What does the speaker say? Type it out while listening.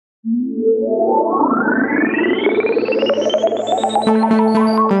Happy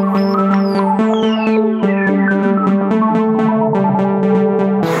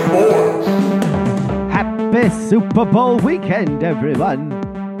Super Bowl weekend, everyone,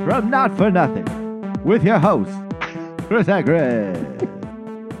 from Not For Nothing, with your host, Chris Agri.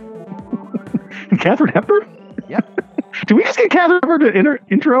 Katharine Hepburn? Yep. Did we just get Katharine Hepburn to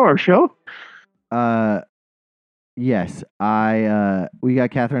intro our show? Yes, we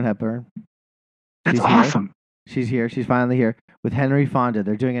got Katharine Hepburn. That's She's awesome. Here. She's here. She's finally here with Henry Fonda.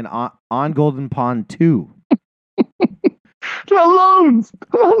 They're doing an on Golden Pond 2. Loans.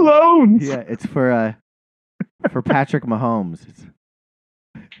 Yeah, it's for Patrick Mahomes. It's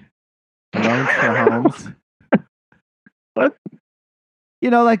loans for Holmes. What?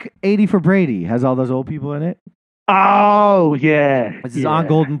 You know, like 80 for Brady has all those old people in it. Oh, yeah. This is on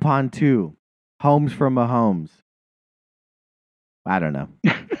Golden Pond 2. Homes from Mahomes. I don't know.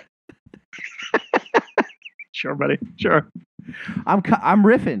 Sure, buddy. Sure. I'm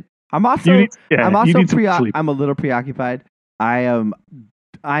riffing. I'm also I'm a little preoccupied. I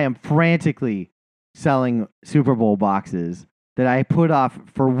am frantically selling Super Bowl boxes that I put off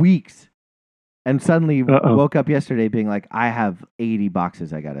for weeks, and suddenly woke up yesterday being like, I have 80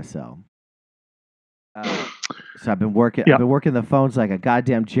 boxes I gotta sell. So I've been working. I've been working the phones like a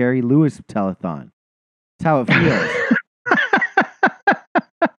goddamn Jerry Lewis telethon. That's how it feels.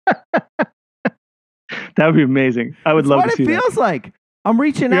 That would be amazing. I would love to see that. What it feels like. I'm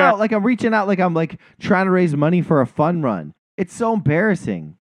reaching out like I'm like trying to raise money for a fun run. It's so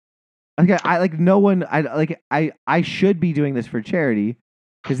embarrassing. I should be doing this for charity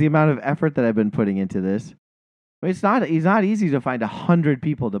because the amount of effort that I've been putting into this. I mean, it's not easy to find 100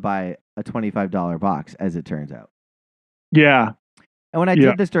 people to buy a $25 box, as it turns out. Yeah. And when I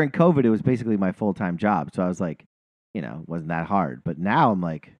did this during COVID, it was basically my full-time job. So I was like, it wasn't that hard. But now I'm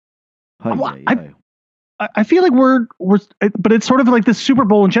like, I feel like we're, but it's sort of like this Super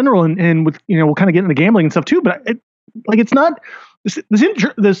Bowl in general, and with we'll kind of get into gambling and stuff too. But it's not this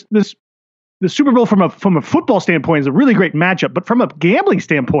Super Bowl from a football standpoint is a really great matchup, but from a gambling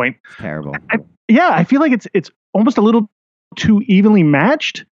standpoint, it's terrible. I feel like it's almost a little too evenly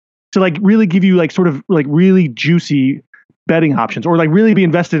matched to like really give you like sort of like really juicy betting options or like really be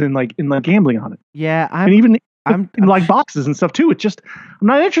invested in like gambling on it. Yeah, I'm like boxes and stuff too. It's just I'm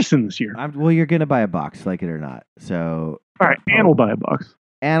not interested in this year. Well, you're gonna buy a box, like it or not. So all right, Ann will buy a box.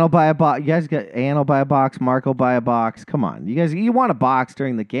 Ann will buy a box. You guys got Ann will buy a box. Mark will buy a box. Come on, you guys. You want a box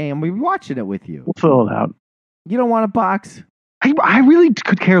during the game? We're watching it with you. We'll fill it out. You don't want a box? I really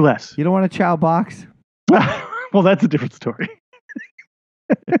could care less. You don't want a chow box? Well, that's a different story.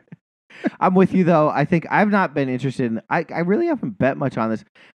 I'm with you though. I think I've not been interested in. I really haven't bet much on this.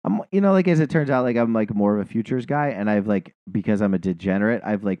 I'm like as it turns out, like I'm like more of a futures guy, and I've like because I'm a degenerate,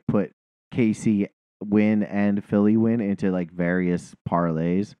 I've like put KC win and Philly win into like various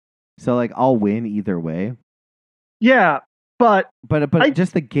parlays. So like I'll win either way. Yeah, but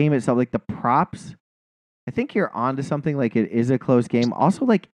just the game itself, like the props. I think you're onto something. Like it is a close game. Also,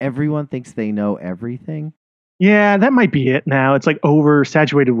 like everyone thinks they know everything. Yeah, that might be it. Now it's like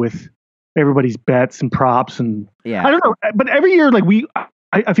oversaturated with everybody's bets and props and I don't know. But every year, like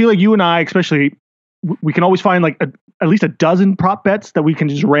I feel like you and I, especially, we can always find like at least a dozen prop bets that we can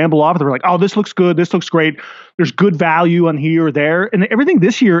just ramble off. That we're like, oh, this looks good. This looks great. There's good value on here or there. And everything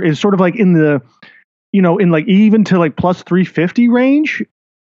this year is sort of like in the, in like even to like plus 350 range.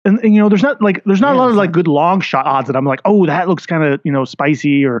 And there's not a lot of like good long shot odds that I'm like, oh, that looks kind of,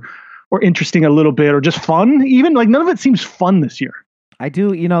 spicy or interesting a little bit or just fun. Even like none of it seems fun this year. I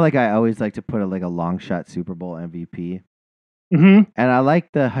do, like I always like to put a long shot Super Bowl MVP. Mm-hmm. And I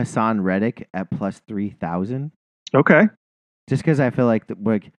like the Hassan Reddick at plus 3,000. Okay. Just because I feel like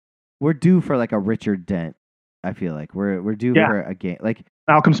we're due for like a Richard Dent. I feel like we're due for a game like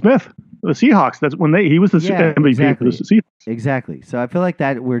Malcolm Smith, the Seahawks. That's when he was the MVP for the Seahawks. Exactly. So I feel like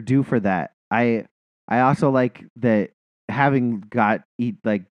that we're due for that. I also like that having gotten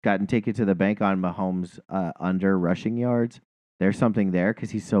taken to the bank on Mahomes under rushing yards. There's something there because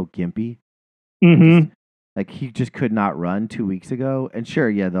he's so gimpy. Mm-hmm. Like he just could not run 2 weeks ago. And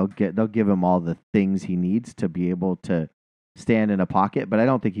sure, they'll give him all the things he needs to be able to stand in a pocket, but I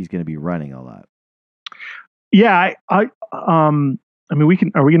don't think he's going to be running a lot. Yeah, I mean, are we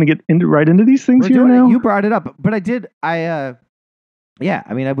going to get right into these things here now? You brought it up, but I did. Yeah,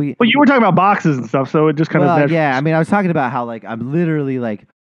 I mean, Well, you were talking about boxes and stuff, so it just kind of. Yeah, I mean, I was talking about how like I'm literally like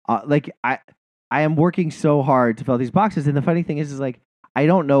I am working so hard to fill these boxes, and the funny thing is like I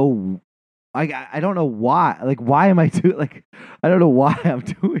don't know. I don't know why. Like, why am I doing? Like, I don't know why I'm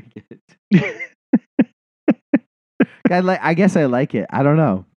doing it. I guess I like it. I don't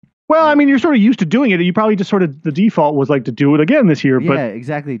know. Well, I mean, you're sort of used to doing it. You probably just sort of, the default was like to do it again this year. Yeah,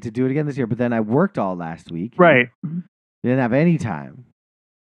 exactly. To do it again this year. But then I worked all last week. Right. Didn't have any time.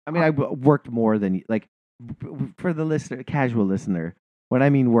 I mean, I worked more than, like, for the listener, casual listener, when I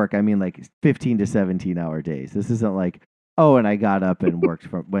mean work, I mean like 15 to 17 hour days. This isn't like, oh, and I got up and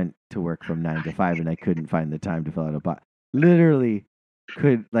went to work from 9 to 5 and I couldn't find the time to fill out a box. Literally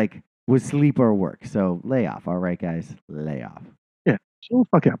was sleep or work. So lay off. All right, guys, lay off. Yeah. So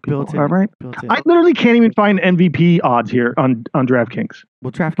fuck out, people. All right. I literally can't even find MVP odds here on DraftKings.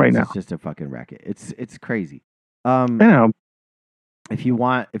 Well, DraftKings right now is just a fucking racket. It's crazy. I know. If you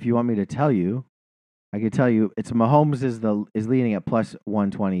want me to tell you, I could tell you it's Mahomes is leading at plus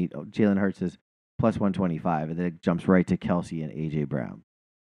 120. Jalen Hurts is plus 125, and then it jumps right to Kelsey and AJ Brown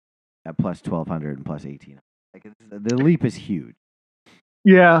at plus 1200 and plus 18. Like the leap is huge.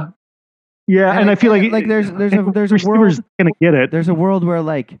 Yeah. Yeah, and I feel like there's a world gonna get it. There's a world where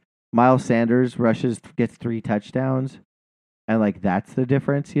like Miles Sanders gets 3 touchdowns, and like that's the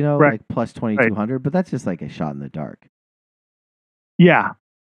difference, you know, right. Like plus 2200. Right. But that's just like a shot in the dark. Yeah,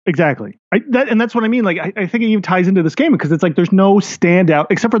 exactly. That's what I mean. Like I think it even ties into this game because it's like there's no standout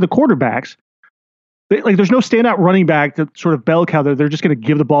except for the quarterbacks. There's no standout running back that sort of bell cow that they're just going to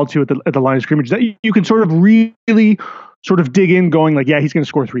give the ball to at the line of scrimmage that you can sort of really sort of dig in going like, yeah, he's going to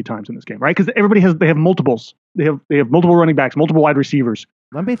score 3 times in this game, right? Because they have multiples. They have multiple running backs, multiple wide receivers.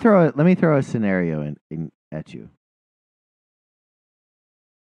 Let me throw a scenario in at you.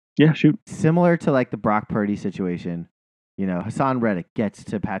 Yeah, shoot. Similar to like the Brock Purdy situation, you know, Hassan Reddick gets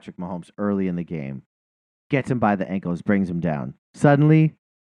to Patrick Mahomes early in the game, gets him by the ankles, brings him down. Suddenly,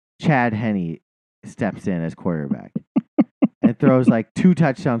 Chad Henne steps in as quarterback and throws like 2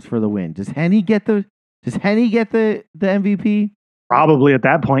 touchdowns for the win. Does Henne get the MVP? Probably at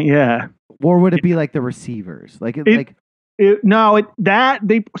that point, yeah. Or would it be like the receivers?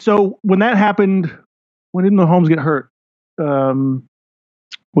 So when that happened, when did Mahomes get hurt?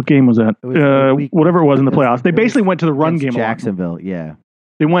 What game was that? Whatever it was in the playoffs. They basically went to the run game. Jacksonville, yeah.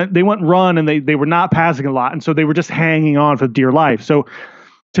 They went run and they were not passing a lot, and so they were just hanging on for dear life. So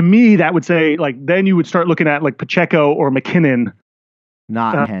to me, that would say like then you would start looking at like Pacheco or McKinnon.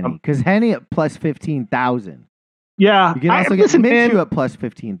 Not Henne, because Henne at plus 15,000. Yeah, you can also get Minshew at plus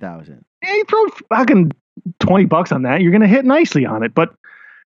 15,000. Yeah, you throw fucking $20 on that, you're gonna hit nicely on it. But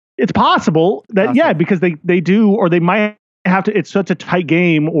it's possible that because they do, or they might have to. It's such a tight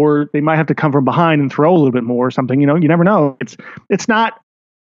game, or they might have to come from behind and throw a little bit more or something. You know, you never know. It's not.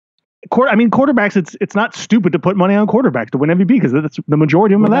 I mean, quarterbacks. It's not stupid to put money on quarterbacks to win MVP because that's the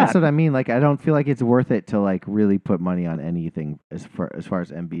majority of them. That's what I mean. Like, I don't feel like it's worth it to like really put money on anything as far as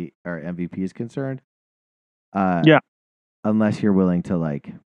MVP is concerned. Yeah. Unless you're willing to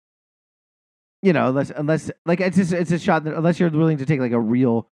like, you know, unless like it's a shot that unless you're willing to take like a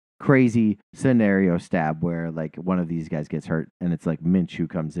real crazy scenario stab where like one of these guys gets hurt and it's like Minshew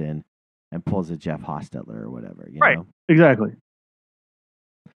comes in and pulls a Jeff Hostetler or whatever. You know? Exactly.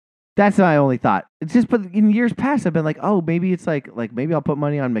 That's my only thought. It's just, but in years past, I've been like, oh, maybe it's like maybe I'll put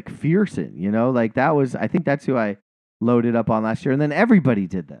money on McPherson. You know, like I think that's who I loaded up on last year, and then everybody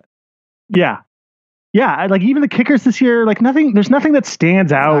did that. Yeah, yeah. Like even the kickers this year, like nothing. There's nothing that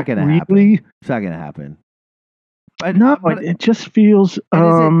stands out. Really, it's not gonna happen. But it just feels. Is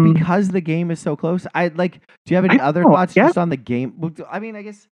it because the game is so close? Do you have any other thoughts just on the game? I mean, I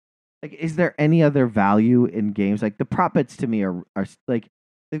guess like, is there any other value in games? Like the prop bets to me are like.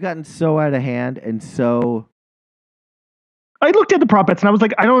 They've gotten so out of hand and so. I looked at the prop bets and I was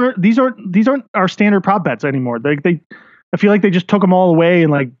like, these aren't our standard prop bets anymore. I feel like they just took them all away and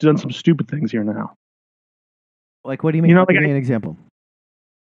like done some stupid things here now. Like, what do you mean? You know, give me an example.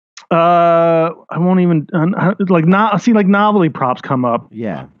 I won't even I've seen like novelty props come up.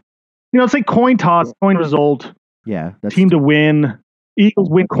 Yeah. You know, it's like coin toss, coin result. Yeah. Team to win. Eagles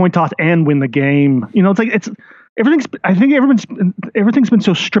win coin toss and win the game. You know, it's like everything's been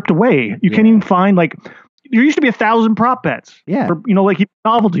so stripped away. You can't even find like there used to be 1,000 prop bets. Yeah. For, you know, like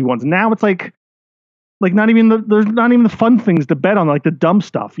novelty ones. Now it's like there's not even the fun things to bet on, like the dumb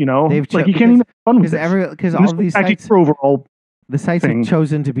stuff. You know, you can't even have fun with it because all these sites overall. The sites have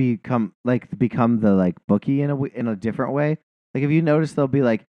chosen to become the like bookie in a different way. Like if you notice, they'll be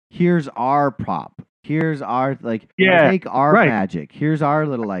like, here's our prop. Here's our take our magic. Here's our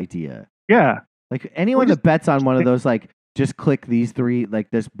little idea. Yeah. Like anyone that bets on one of those, like just click these 3, like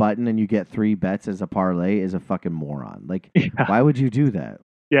this button and you get 3 bets as a parlay is a fucking moron. Like, why would you do that?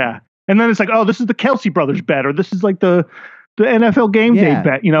 Yeah. And then it's like, oh, this is the Kelsey brothers bet, or this is like the NFL game day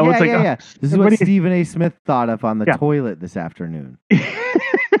bet. You know, it's like, this is what Stephen A. Smith thought of on the toilet this afternoon.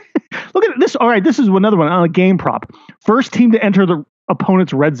 Look at this. All right. This is another one on a game prop. First team to enter the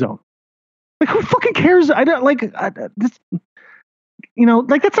opponent's red zone. Like, who fucking cares? I don't like this.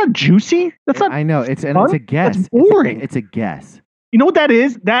 Like that's not juicy. That's not. I know it's a guess. It's boring. It's a guess. You know what that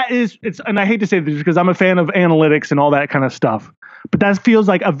is? And I hate to say this because I'm a fan of analytics and all that kind of stuff, but that feels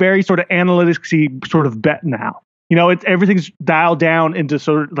like a very sort of analytics-y sort of bet now. Everything's dialed down into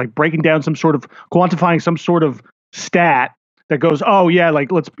sort of like breaking down some sort of quantifying some sort of stat that goes, oh yeah,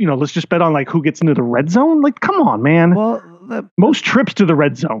 like let's just bet on like who gets into the red zone. Like, come on, man. Well, most trips to the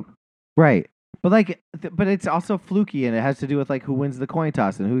red zone. Right. But but it's also fluky, and it has to do with like who wins the coin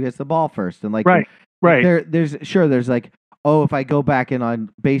toss and who gets the ball first, and like right. There's like, oh, if I go back and on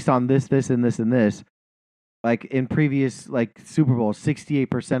based on this, and this, and this, like in previous like Super Bowl,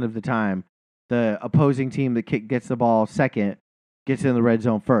 68% of the time, the opposing team that gets the ball second gets in the red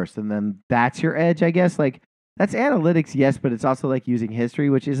zone first, and then that's your edge, I guess. Like that's analytics, yes, but it's also like using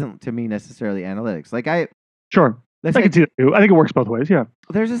history, which isn't to me necessarily analytics. Like sure, I can see it too. I think it works both ways. Yeah,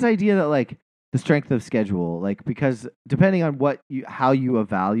 there's this idea that like the strength of schedule, like because depending on how you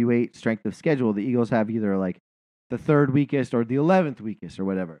evaluate strength of schedule, the Eagles have either like the third weakest or the 11th weakest or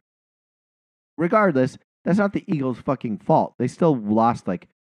whatever. Regardless, that's not the Eagles' fucking fault. They still lost like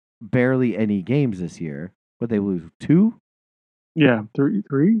barely any games this year. Would they lose 2? Yeah, 3,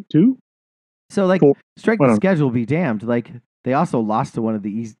 2. So like strength of schedule be damned. Like they also lost to one of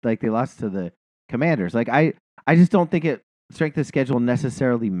the East. Like they lost to the Commanders. Like I just don't think strength of schedule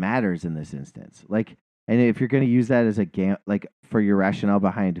necessarily matters in this instance. Like, and if you're going to use that as a game, like for your rationale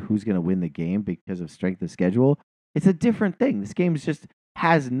behind who's going to win the game because of strength of schedule, it's a different thing. This game just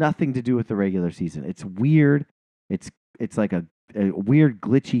has nothing to do with the regular season. It's weird. It's like a weird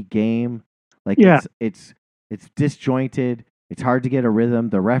glitchy game. Like it's disjointed. It's hard to get a rhythm.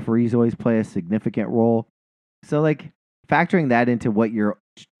 The referees always play a significant role. So like factoring that into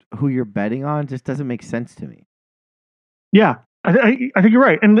who you're betting on just doesn't make sense to me. Yeah, I think you're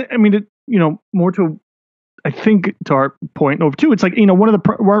right, and I mean, more to, I think to our point over too. It's like one of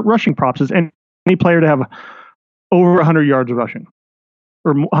the rushing props is any player to have over 100 yards of rushing,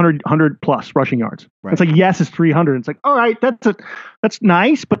 or 100 plus rushing yards. Right. It's like yes, it's 300. It's like all right, that's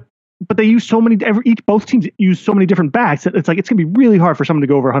nice, but they use so many. Both teams use so many different backs. It's like it's gonna be really hard for someone to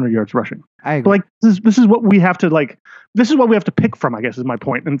go over 100 yards rushing. I agree. But like this is what we have to like. This is what we have to pick from. I guess is my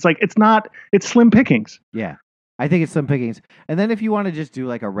point. And it's like it's slim pickings. Yeah. I think it's some pickings. And then if you want to just do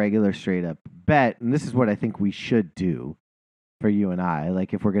like a regular straight up bet, and this is what I think we should do for you and I,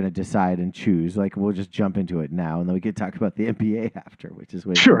 like if we're going to decide and choose, like we'll just jump into it now and then we can talk about the NBA after, which is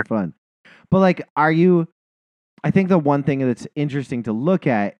way more fun. But like, I think the one thing that's interesting to look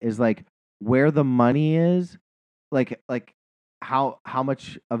at is like where the money is, like how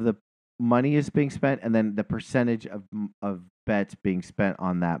much of the money is being spent and then the percentage of bets being spent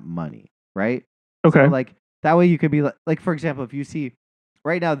on that money, right? Okay. So like, that way you could be like, for example, if you see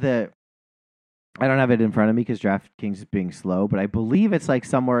right now I don't have it in front of me because DraftKings is being slow, but I believe it's like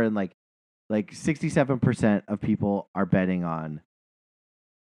somewhere in like 67% of people are betting on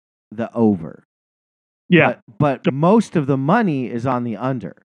the over. Yeah. But most of the money is on the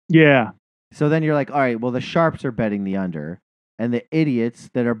under. Yeah. So then you're like, all right, well, the sharps are betting the under, and the idiots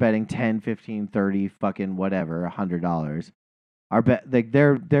that are betting 10, 15, 30, fucking whatever, $100 are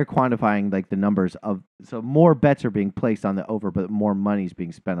they're quantifying like the numbers of, so more bets are being placed on the over, but more money's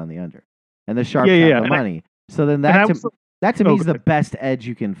being spent on the under, and the sharps have the money. So then that to me is the best edge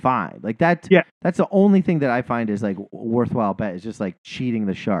you can find. Like that's the only thing that I find is like worthwhile bet is just like cheating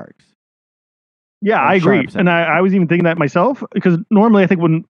the sharks. Yeah, I agree, and I was even thinking that myself because normally I think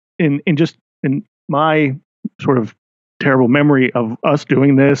when in my sort of terrible memory of us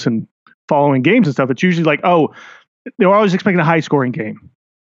doing this and following games and stuff, it's usually like, oh, they were always expecting a high scoring game,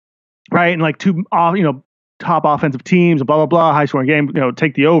 right? And like two, top offensive teams, blah, blah, blah, high scoring game,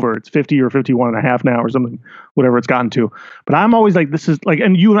 take the over. It's 50 or 51.5 now or something, whatever it's gotten to. But I'm always like, this is like,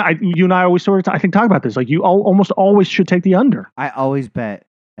 and you and I always sort of, I think, talk about this. Like you almost always should take the under. I always bet,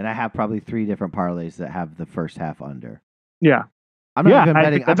 and I have probably 3 different parlays that have the first half under. Yeah. I'm not even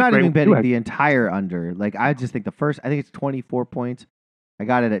betting. I'm not even betting the entire under. Like I just think I think it's 24 points. I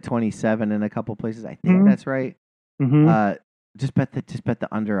got it at 27 in a couple places. I think that's right. Mm-hmm. Just bet the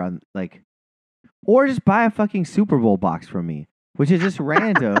under on like, or just buy a fucking Super Bowl box from me, which is just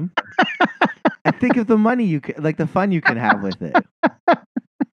random. And think of the money the fun you can have with it.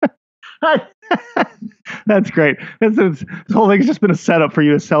 That's great. This whole thing's just been a setup for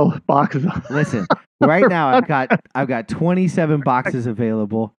you to sell boxes. Listen, right now I've got 27 boxes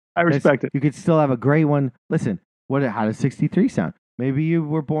available. I respect it. You could still have a great one. Listen, how does 63 sound? Maybe you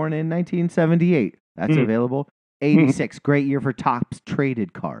were born in 1978. That's available. 86, great year for Topps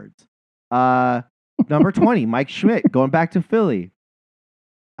traded cards. Number 20, Mike Schmidt, going back to Philly.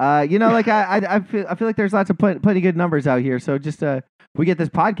 Like I feel like there's lots of plenty good numbers out here. So just we get this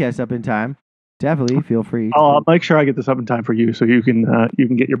podcast up in time. Definitely feel free. I'll make sure I get this up in time for you, so you can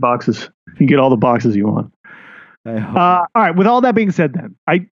get your boxes. You can get all the boxes you want. All right. With all that being said, then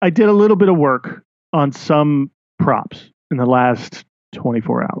I did a little bit of work on some props in the last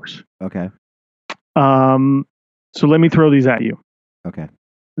 24 hours. Okay. So let me throw these at you. Okay.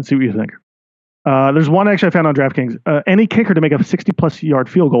 And see what you think. There's one actually I found on DraftKings. Any kicker to make a 60-plus yard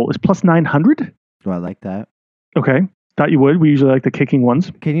field goal is plus 900. Do I like that? Okay. Thought you would. We usually like the kicking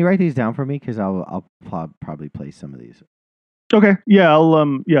ones. Can you write these down for me? Because I'll probably play some of these. Okay. Yeah.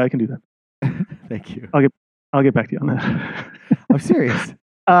 I can do that. Thank you. I'll get back to you on that. I'm serious.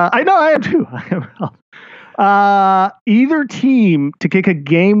 I know I am too. Either team to kick a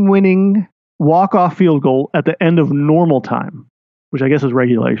game-winning walk-off field goal at the end of normal time, which I guess is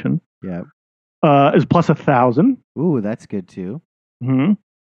regulation. Yeah. Is plus 1,000. Ooh, that's good too. Mm-hmm.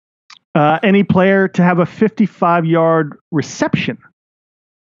 Any player to have a 55-yard reception,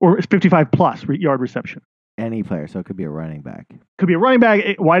 or 55-plus yard reception. Any player, so it could be a running back. Could be a running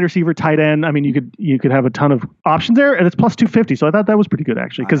back, wide receiver, tight end. I mean, you could have a ton of options there, and it's plus 250. So I thought that was pretty good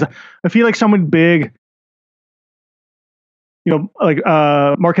actually, because I feel like someone big, like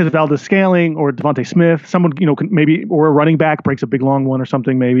Marquez Valdes-Scantling or Devontae Smith, someone maybe, or a running back breaks a big long one or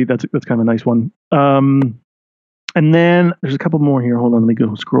something. Maybe that's kind of a nice one. And then there's a couple more here. Hold on, let me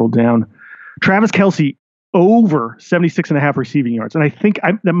go scroll down. Travis Kelce over 76.5 receiving yards, and I think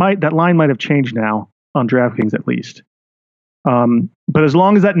that line might have changed now on DraftKings at least. But as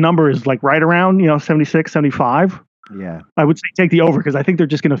long as that number is like right around 76, 75, yeah, I would say take the over, because I think they're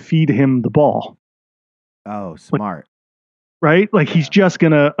just going to feed him the ball. Oh, smart. Right? Like he's just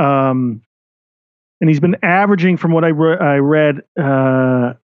going to, and he's been averaging, from what I read,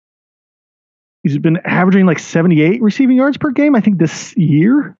 he's been averaging like 78 receiving yards per game, I think, this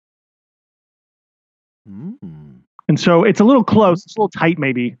year. And so it's a little close. It's a little tight,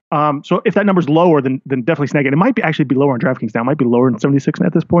 maybe. So if that number's lower, then definitely snag it. It might actually be lower on DraftKings now. It might be lower than 76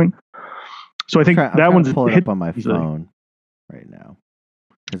 at this point. So I think that one's pull it up on my phone right now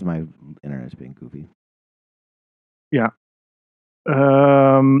because my internet's being goofy. Yeah.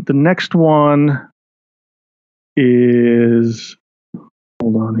 The next one is,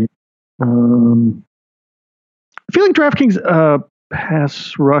 hold on here. I feel like DraftKings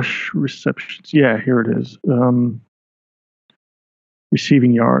pass rush receptions. Yeah, here it is.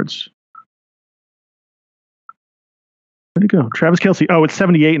 Receiving yards. Where'd it go? Travis Kelce. Oh, it's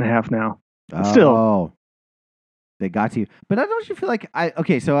 78.5 now. Still, they got you. But don't you feel like I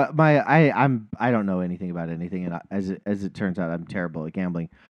don't know anything about anything, and as it turns out, I'm terrible at gambling,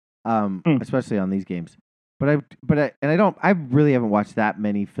 especially on these games. I really haven't watched that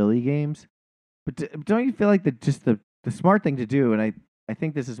many Philly games. But don't you feel like the smart thing to do, and I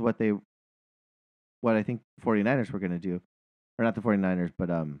think this is what I think 49ers were going to do, or not the 49ers, but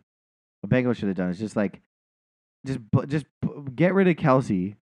the Bengals should have done, is just get rid of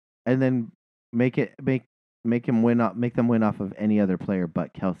Kelce, and then make them win off of any other player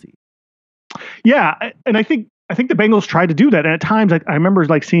but Kelce. Yeah, and I think the Bengals tried to do that, and at times I remember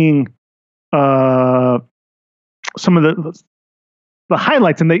like seeing some of the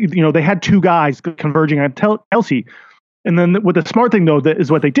highlights, and they had two guys converging on Kelce. And then what the smart thing though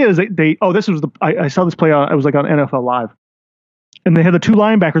is what they did is I saw this play I was like on NFL Live, and they had the two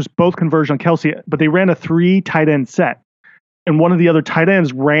linebackers both converge on Kelce, but they ran a 3 tight end set, and one of the other tight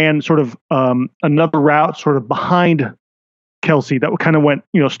ends ran sort of another route sort of behind Kelce that kind of went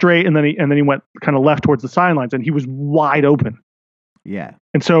straight, and then he went kind of left towards the sidelines, and he was wide open. Yeah,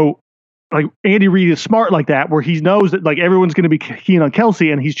 and so like Andy Reid is smart like that, where he knows that like everyone's going to be keen on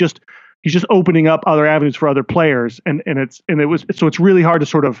Kelce, and he's just opening up other avenues for other players, and it's really hard to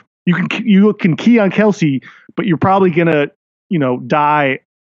sort of you can key on Kelce, but you're probably gonna die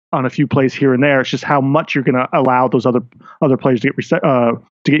on a few plays here and there. It's just how much you're gonna allow those other players to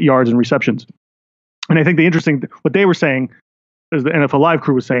get yards and receptions. And I think what they were saying, as the NFL Live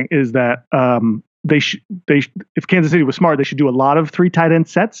crew was saying, is that if Kansas City was smart, they should do a lot of 3 tight end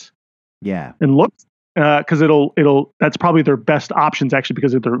sets. Yeah, and look. Because that's probably their best options actually,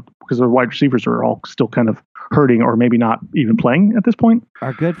 because their wide receivers are all still kind of hurting or maybe not even playing at this point.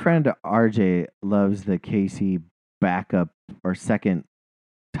 Our good friend RJ loves the KC backup or second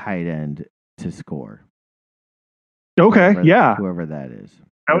tight end to score. Okay, whoever that is.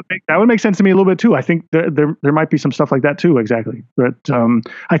 That would make sense to me a little bit too. I think there might be some stuff like that too. Exactly, but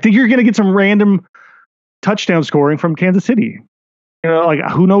I think you're going to get some random touchdown scoring from Kansas City. Like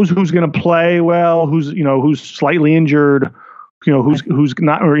who knows who's going to play well, who's slightly injured, who's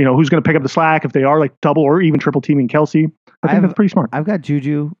not, or who's going to pick up the slack if they are like double or even triple teaming Kelce. I think that's pretty smart. I've got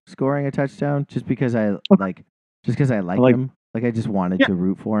Juju scoring a touchdown just because I like him. Like I just wanted to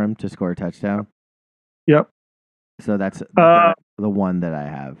root for him to score a touchdown. Yep. So that's the one that I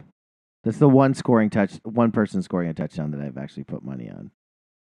have. That's the one person scoring a touchdown that I've actually put money on.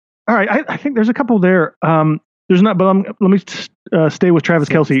 All right, I think there's a couple there. There's not, but let me stay with Travis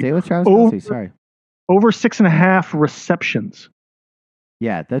Kelce. Stay with Travis Kelce. Sorry. Over 6.5 receptions.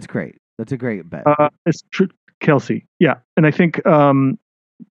 Yeah, that's great. That's a great bet. It's Kelce. Yeah, and I think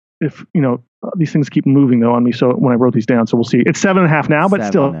if these things keep moving though on me, so when I wrote these down, so we'll see. It's 7.5 now, but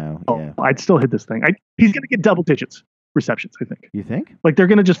still, I'd still hit this thing. He's going to get double digits receptions. I think. You think? Like they're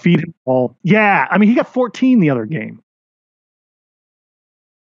going to just feed him all. Yeah, I mean he got 14 the other game.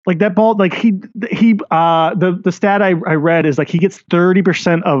 Like that ball, like the stat I read is like he gets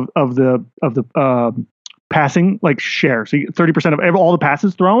 30% of the passing like share. So 30% of all the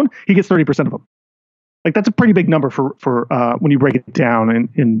passes thrown, he gets 30% of them. Like that's a pretty big number for when you break it down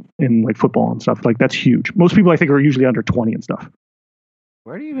in like football and stuff. Like that's huge. Most people I think are usually under 20 and stuff.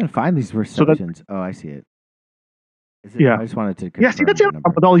 Where do you even find these receptions? I see it. Yeah, I just wanted to. Yeah, see that's it.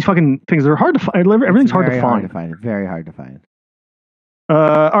 With all these fucking things, they're hard to find. Everything's hard to find. Very hard to find.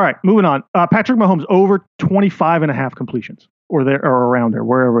 All right, moving on. Patrick Mahomes over 25.5 completions, or around there,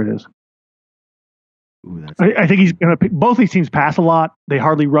 wherever it is. Ooh, I think he's going to. Both these teams pass a lot. They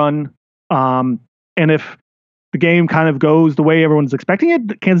hardly run. And if the game kind of goes the way everyone's expecting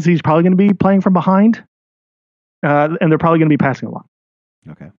it, Kansas City's probably going to be playing from behind, and they're probably going to be passing a lot.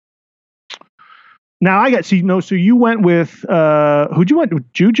 Okay. Now I got so you went with who'd you went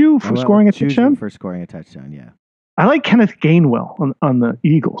with Juju for scoring a touchdown? For scoring a touchdown, yeah. I like Kenneth Gainwell on the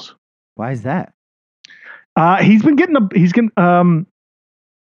Eagles. Why is that? He's been getting the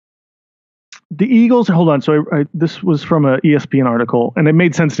Eagles. Hold on. So this was from an ESPN article, and it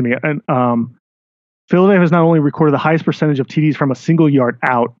made sense to me. And Philadelphia has not only recorded the highest percentage of TDs from a single yard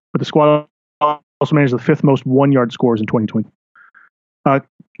out, but the squad also managed the 5th most 1-yard scores in 2020.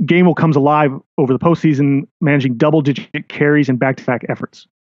 Gainwell comes alive over the postseason, managing double-digit carries and back-to-back efforts.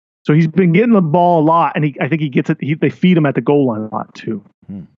 So he's been getting the ball a lot, and I think he gets it. They feed him at the goal line a lot too.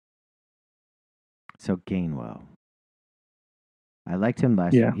 So Gainwell, I liked him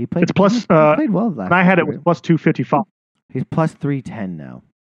last year. He played. It's plus. He played well last. I had it with plus 255. He's plus 310 now.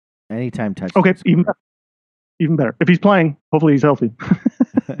 Anytime touchdown. Okay, even better. If he's playing, hopefully he's healthy.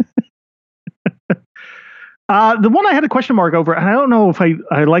 The one I had a question mark over, and I don't know if I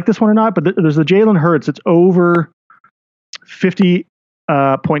like this one or not, but there's the Jalen Hurts. It's over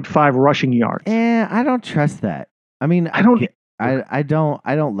 50.5 rushing yards. I don't trust that. I mean, I don't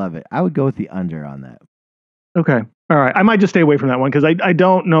love it. I would go with the under on that. Okay. All right. I might just stay away from that one because I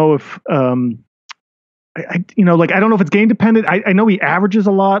don't know if I don't know if it's game dependent. I know he averages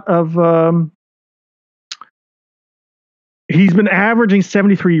a lot of he's been averaging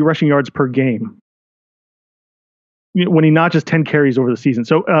 73 rushing yards per game when he notches 10 carries over the season.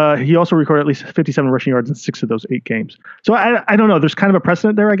 So he also recorded at least 57 rushing yards in 6 of those 8 games. So I don't know. There's kind of a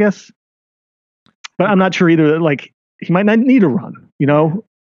precedent there, I guess. But I'm not sure either. Like he might not need a run,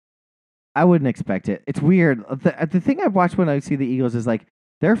 I wouldn't expect it. It's weird. The thing I've watched when I see the Eagles is like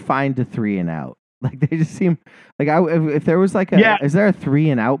they're fine to 3 and out. Like they just seem like if there was like is there a 3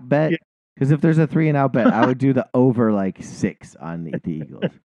 and out bet? Because if there's a 3 and out bet, I would do the over like 6 on the Eagles.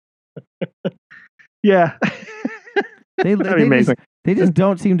 Yeah. They just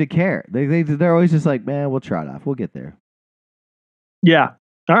don't seem to care. They're always just like, man, we'll trot off. We'll get there. Yeah.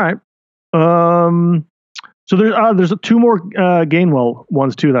 All right. So there's 2 more Gainwell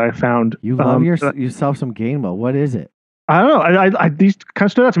ones too that I found. You love yourself some Gainwell. What is it? I don't know. I these kind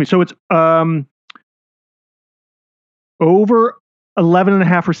of stood out to me. So it's over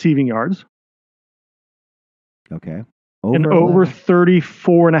 11.5 receiving yards. Okay. And over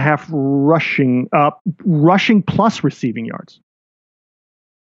 34.5 rushing plus receiving yards.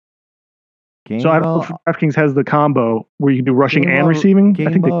 Gainwell, so I don't know if DraftKings has the combo where you can do rushing and receiving.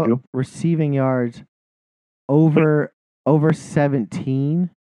 I think they do. Receiving yards over 17.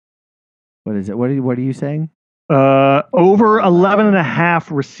 What is it? What are you saying? Over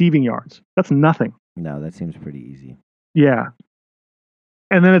 11.5 receiving yards. That's nothing. No, that seems pretty easy. Yeah.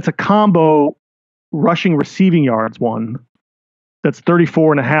 And then it's a combo rushing receiving yards one that's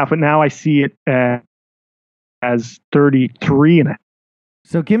 34.5, but now I see it as 33.5.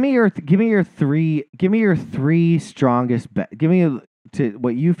 So give me your 3 strongest bet. Give me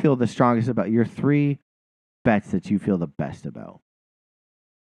what you feel the strongest about, your 3 bets that you feel the best about.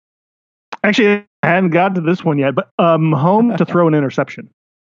 Actually, I hadn't got to this one yet, but home to throw an interception.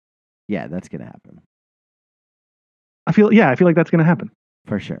 Yeah, that's gonna happen. I feel like that's going to happen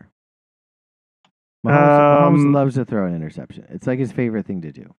for sure. Mahomes loves to throw an interception. It's like his favorite thing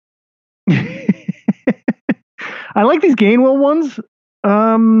to do. I like these Gainwell ones.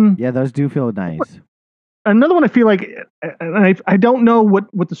 Yeah, those do feel nice. Another one I feel like, and I don't know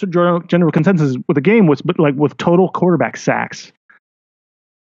what the general consensus with the game was, but like with total quarterback sacks.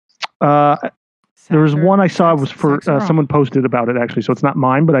 There was one I saw was for someone posted about it actually, so it's not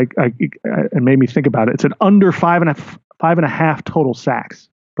mine, but it made me think about it. It's an under 5.5 total sacks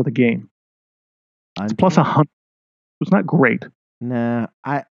for the game. It's plus 100. It's not great. Nah,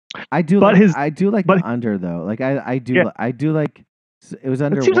 I do like the under though. Like I do like it was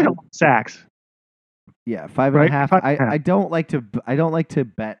under. It seems like a lot of sacks. Yeah, 5.5. I don't like to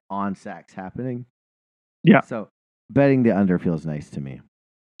bet on sacks happening. Yeah. So betting the under feels nice to me.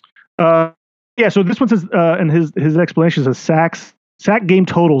 Yeah. So this one says, and his explanation says sack game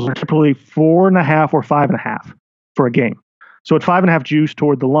totals are typically 4.5 or 5.5 for a game. So at 5.5 juice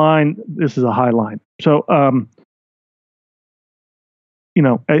toward the line, this is a high line. So I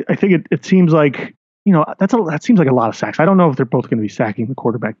think it seems like that seems like a lot of sacks. I don't know if they're both going to be sacking the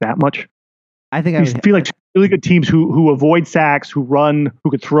quarterback that much. I think I feel like really good teams who avoid sacks, who run,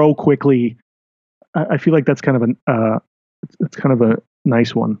 who could throw quickly. I feel like that's kind of a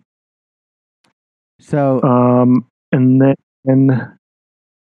nice one. So and then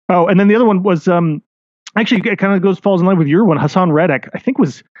the other one was actually it kind of falls in line with your one. Haason Reddick, I think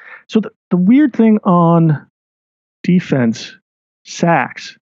was so the weird thing on defense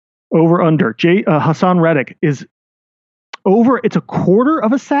sacks over under Haason Reddick is over. It's a quarter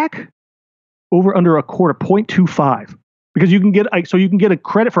of a sack. Over under a quarter, 0.25, because you can get a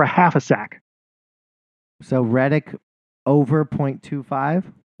credit for a half a sack. So Reddick over 0.25.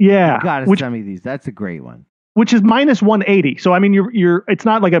 Yeah, you gotta send me these. That's a great one. Which is minus 180. So I mean, you're. It's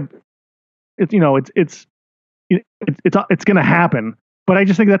not like it's gonna happen. But I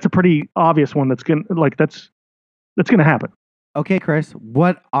just think that's a pretty obvious one. That's gonna happen. Okay, Chris,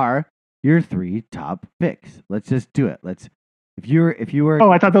 what are your 3 top picks? Let's just do it. If you were. Oh,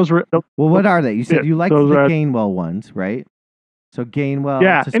 I thought those were. Well, what are they? You said you like the Gainwell ones, right? So Gainwell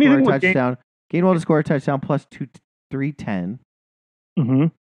to score a touchdown. Gainwell to score a touchdown plus 310. Mm-hmm.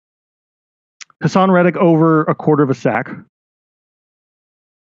 Haason Reddick over a quarter of a sack.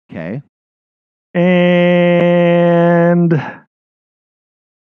 Okay. And and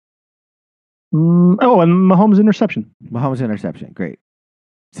Mahomes interception. Great.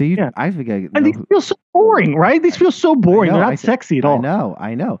 So I think and these feel so boring, right? These feel so boring. They're not sexy at all.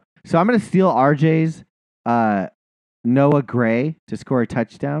 I know. So I'm going to steal RJ's Noah Gray to score a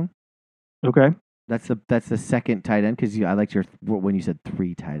touchdown. Okay. That's the second tight end because I liked when you said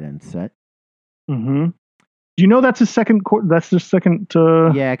 3 tight end set. Mm-hmm. Do you know that's his second? That's the second.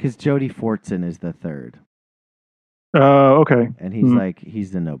 Yeah, because Jody Fortson is the third. Okay. And he's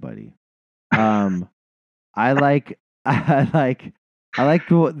he's the nobody. I like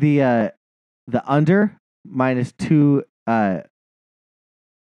the under minus 2 for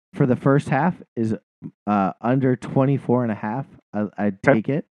the first half is under 24.5. I'd take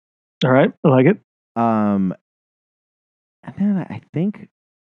it. All right, I like it. And then I think,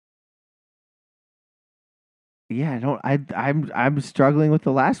 I'm struggling with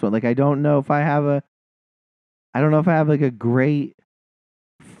the last one. Like I don't know if I have like a great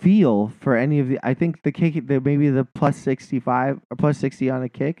feel for any of the. I think the kick, maybe the plus 65 or plus 60 on a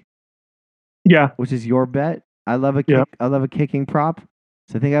kick. Yeah, which is your bet. I love a kick. Yeah. I love a kicking prop,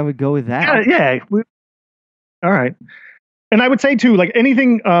 so I think I would go with that. Yeah. All right, and I would say too, like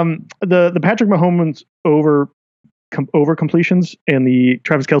anything, the Patrick Mahomes over completions and the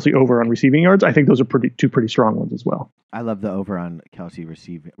Travis Kelce over on receiving yards. I think those are two pretty strong ones as well. I love the over on Kelce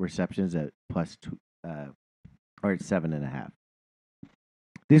receptions at plus 2 or at 7.5.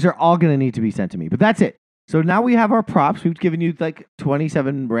 These are all going to need to be sent to me, but that's it. So now we have our props. We've given you like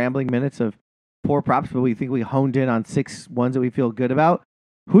 27 rambling minutes of poor props, but we think we honed in on 6 ones that we feel good about.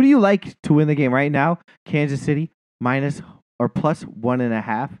 Who do you like to win the game right now? Kansas City minus or plus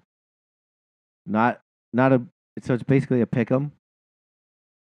 1.5. So it's basically a pick 'em.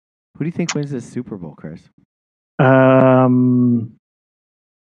 Who do you think wins this Super Bowl, Chris? I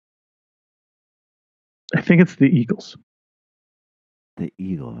think it's the Eagles. The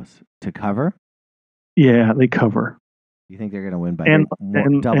Eagles to cover? Yeah, they cover. You think they're going to win by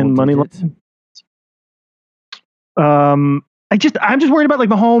double money digits? I'm just worried about like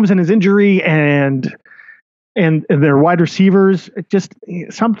Mahomes and his injury and their wide receivers. It just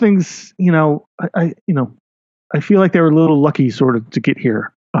some things, I feel like they were a little lucky sort of to get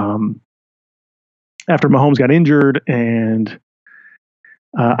here. After Mahomes got injured and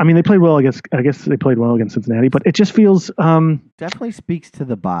I mean, they played well against. I guess they played well against Cincinnati, but it just feels definitely speaks to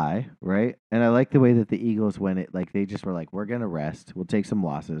the bye, right? And I like the way that the Eagles went. It like they just were like, we're gonna rest. We'll take some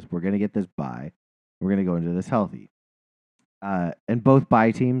losses. We're gonna get this bye. We're gonna go into this healthy. And both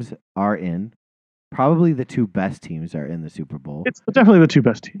bye teams are in. Probably the two best teams are in the Super Bowl. It's definitely the two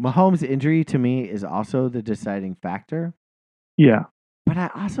best teams. Mahomes' injury to me is also the deciding factor. Yeah, but I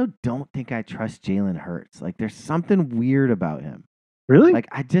also don't think I trust Jalen Hurts. Like, there's something weird about him. Really? Like,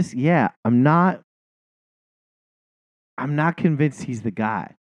 I'm not convinced he's the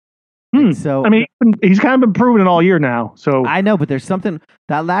guy. So I mean, he's kind of been proven it all year now. So I know, but there's something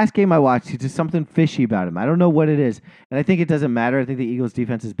that last game I watched. There's just something fishy about him. I don't know what it is, and I think it doesn't matter. I think the Eagles'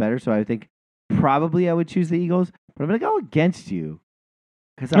 defense is better, so I think probably I would choose the Eagles. But I'm gonna go against you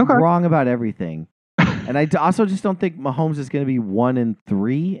because I'm wrong about everything, and I also just don't think Mahomes is going to be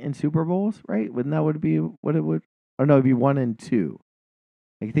 1-3 in Super Bowls. Right? Wouldn't that would be what it would? Or no, it'd be 1-2.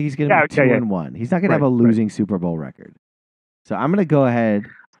 I think he's going to be 2-1. He's not going to have a losing Super Bowl record. So I'm going to go ahead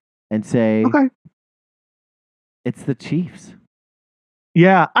and say it's the Chiefs.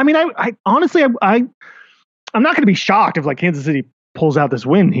 Yeah, I mean, I honestly, I'm not going to be shocked if like Kansas City pulls out this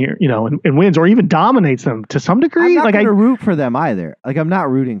win here, and wins or even dominates them to some degree. I'm not going to root for them either. Like, I'm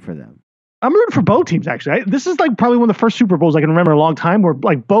not rooting for them. I'm rooting for both teams, actually. This is like probably one of the first Super Bowls I can remember in a long time where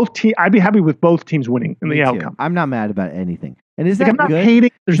like both teams, I'd be happy with both teams winning in the outcome. I'm not mad about anything. And is that I'm not good? hating.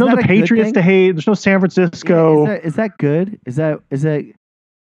 There's no the Patriots to hate. There's no San Francisco. Yeah, is that good? Is that?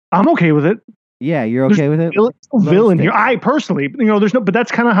 I'm okay with it. Yeah, you're okay with it. Villain here. I personally, but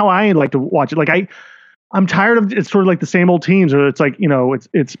that's kind of how I like to watch it. Like I'm tired of it's sort of like the same old teams, or it's like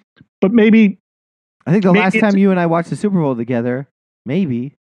it's. But maybe. I think the last time you and I watched the Super Bowl together,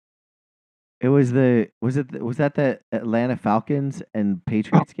 maybe. It was was that the Atlanta Falcons and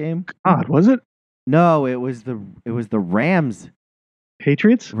Patriots game? God, was it? No, it was the Rams.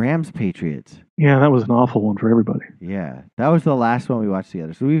 Patriots? Rams Patriots. Yeah, that was an awful one for everybody. Yeah, that was the last one we watched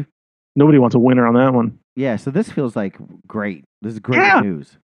together. So nobody wants a winner on that one. Yeah, so this feels like great. This is great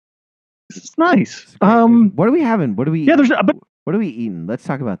news. This is nice. What are we having? What are we? Yeah, what are we eating? Let's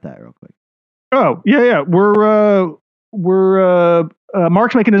talk about that real quick. Oh yeah. We're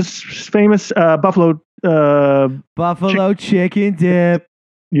Mark's making his famous buffalo chicken dip.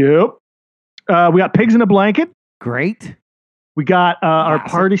 Yep. We got pigs in a blanket. Great. We got our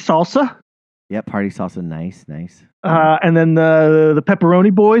party salsa. Yep, party salsa. Nice. And then the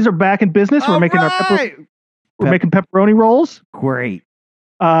pepperoni boys are back in business. We're making making pepperoni rolls. Great.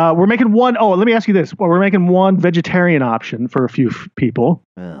 We're making one. Oh, let me ask you this. Well, we're making one vegetarian option for a few people.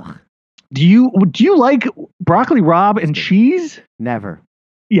 Ugh. Do you like broccoli rabe and cheese? Never.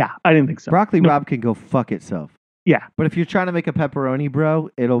 Yeah, I didn't think so. Broccoli rabe can go fuck itself. Yeah, but if you're trying to make a pepperoni, bro,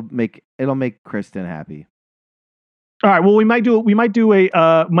 it'll make Kristen happy. All right. Well, we might do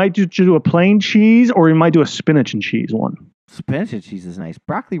a plain cheese, or we might do a spinach and cheese one. Spinach and cheese is nice.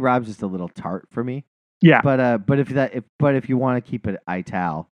 Broccoli rabe's just a little tart for me. Yeah. But if you want to keep it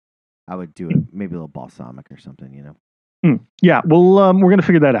Ital, I would do it maybe a little balsamic or something. Yeah. Well, we're gonna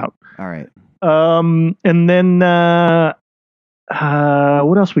figure that out. All right. And then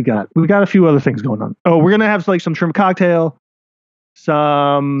what else we got? We got a few other things going on. Oh, we're gonna have like some shrimp cocktail.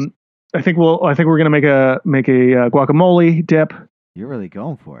 I think we're gonna make a guacamole dip. You're really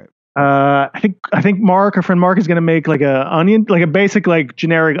going for it. I think Mark, our friend Mark, is gonna make like a basic like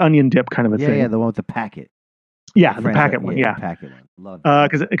generic onion dip kind of a thing. Yeah, the one with the packet. Yeah, the packet one. Yeah, the packet one. Love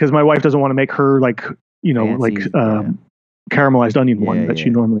it. Because my wife doesn't want to make her like caramelized onion one that she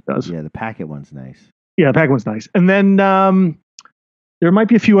normally does. Yeah, the packet one's nice. Yeah, the packet one's nice. And then there might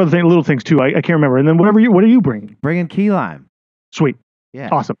be a few other little things too. I can't remember. And then what are you bringing? Bringing key lime. Sweet. Yeah.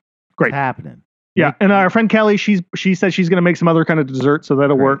 Awesome. Great. It's happening. Yeah, and our friend Kelly, she said she's going to make some other kind of dessert, so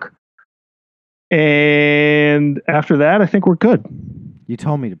that'll work. And after that, I think we're good. You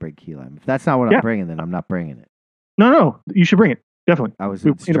told me to bring key lime. If that's not what I'm bringing, then I'm not bringing it. No, you should bring it. Definitely. I was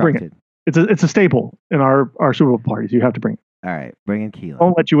instructed. It's a staple in our Super Bowl parties. You have to bring it. All right, bring in key lime.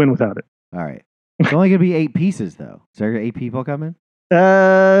 Won't let you in without it. All right. It's only going to be 8 pieces, though. Is there 8 people coming?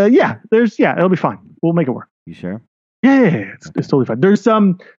 Yeah. It'll be fine. We'll make it work. You sure? Yeah, it's totally fine. There's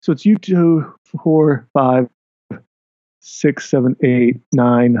so it's you 2, 4, 5, 6, 7, 8,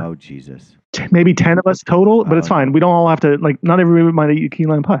 9. Oh Jesus! Maybe 10 of us total, but it's fine. We don't all have to not everybody might eat key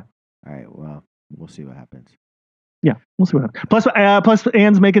lime pie. All right. Well, we'll see what happens. Yeah, we'll see what happens. Plus,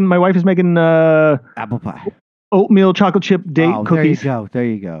 my wife is making apple pie, oatmeal chocolate chip date cookies. There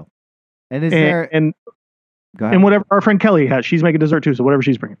you go. And go ahead. And whatever our friend Kelly has, she's making dessert too. So whatever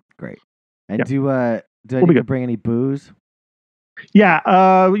she's bringing. Great. And do I need to bring any booze?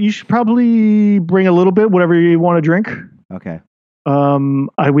 Yeah, you should probably bring a little bit, whatever you want to drink. Okay.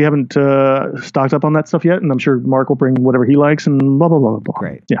 We haven't stocked up on that stuff yet, and I'm sure Mark will bring whatever he likes and blah blah blah blah.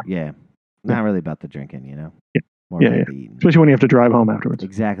 Great. Yeah. Not really about the drinking, you know. Yeah. More about the eating. Especially when you have to drive home afterwards.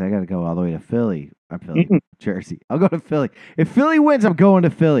 Exactly. I got to go all the way to Philly. Jersey. I'll go to Philly. If Philly wins, I'm going to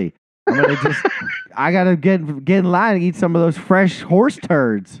Philly. I'm gonna I gotta get in line and eat some of those fresh horse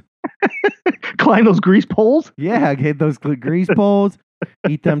turds. Climb those grease poles? Yeah, get those grease poles.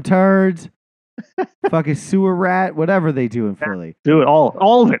 Eat them turds. Fucking sewer rat, whatever they do in Philly. Do it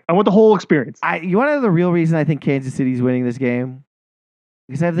all of it. I want the whole experience. You want to know the real reason I think Kansas City's winning this game?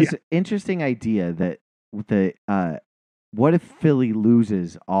 Because I have this interesting idea that what if Philly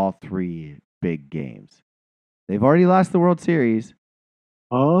loses all 3 big games? They've already lost the World Series.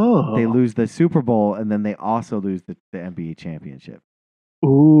 Oh. They lose the Super Bowl, and then they also lose the NBA championship.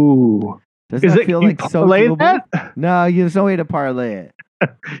 Ooh. Does that feel like so doable? That? No, there's no way to parlay it.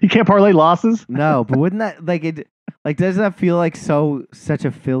 You can't parlay losses? No, but wouldn't that does that feel like such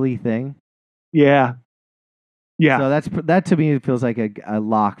a Philly thing? Yeah. Yeah. So that to me feels like a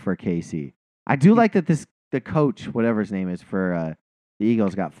lock for KC. I do like that the coach, whatever his name is for the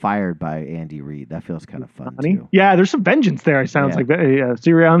Eagles, got fired by Andy Reid. That feels kind of fun too. Yeah, there's some vengeance there. It sounds like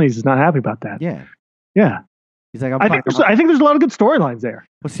Sirianni's not happy about that. Yeah. Yeah. He's like, I think there's a lot of good storylines there.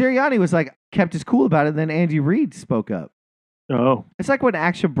 Well, Sirianni was kept his cool about it, and then Andy Reid spoke up. Oh. It's like when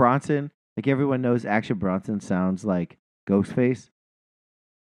Action Bronson, everyone knows Action Bronson sounds like Ghostface.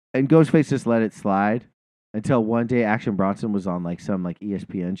 And Ghostface just let it slide until one day Action Bronson was on some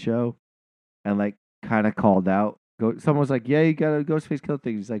ESPN show and kind of called out. Someone was like, yeah, you got a Ghostface kill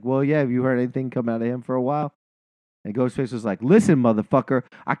thing. He's like, well, yeah, have you heard anything come out of him for a while? And Ghostface was like, listen, motherfucker,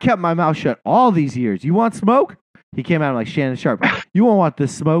 I kept my mouth shut all these years. You want smoke? He came out like Shannon Sharp. You won't want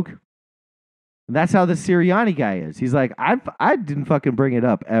this smoke. And that's how the Sirianni guy is. He's like, I didn't fucking bring it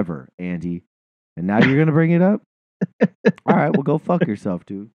up ever, Andy. And now you're going to bring it up? All right, well, go fuck yourself,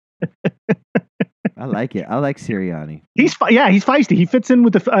 dude. I like it. I like Sirianni. He's feisty. He fits in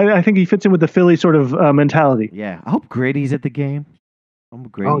with I think he fits in with the Philly sort of mentality. Yeah. I hope Grady's at the game.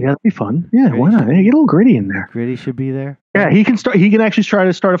 Oh yeah, that'd be fun. Yeah, Gritty, why not? Hey, get a little Gritty in there. Gritty should be there. Yeah, he can start. He can actually try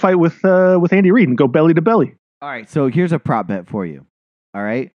to start a fight with Andy Reid and go belly to belly. All right. So here's a prop bet for you. All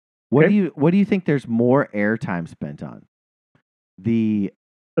right. What do you think there's more airtime spent on? The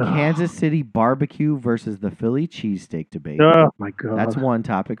Kansas City barbecue versus the Philly cheesesteak debate. Oh my god. That's one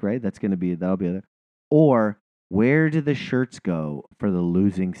topic, right? That'll be there. Or where did the shirts go for the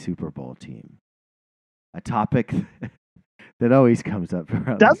losing Super Bowl team? A topic that always comes up.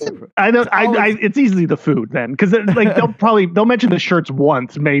 It's easily the food then, because they'll mention the shirts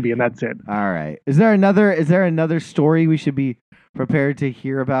once maybe, and that's it. All right. Is there another story we should be prepared to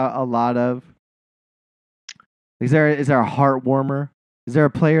hear about a lot of? Is there a heart warmer? Is there a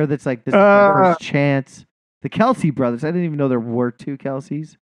player that's like, this is their first chance? The Kelce brothers. I didn't even know there were 2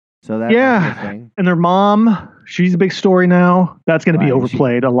 Kelces. So that's and their mom, she's a big story now. That's going to be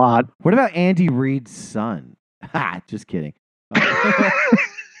overplayed a lot. What about Andy Reid's son? Just kidding. The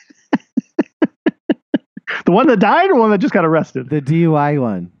one that died or one that just got arrested? The DUI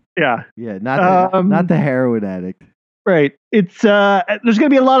one. Yeah. Yeah, not the heroin addict. Right. It's there's going to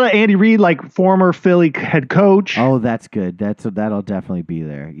be a lot of Andy Reid, former Philly head coach. Oh, that's good. That'll definitely be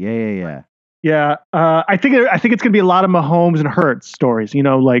there. Yeah. Yeah, I think it's going to be a lot of Mahomes and Hurts stories.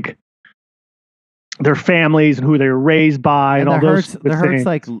 Their families and who they were raised by, and all those.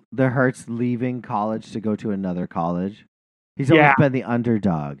 The Hurts leaving college to go to another college. He's always been the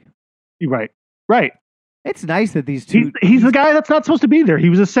underdog. Right. It's nice that these two. He's the guy that's not supposed to be there.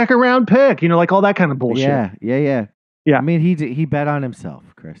 He was a 2nd round pick. All that kind of bullshit. Yeah. I mean, he bet on himself,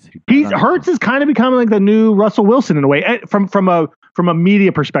 Chris. Hurts is kind of becoming the new Russell Wilson in a way, from a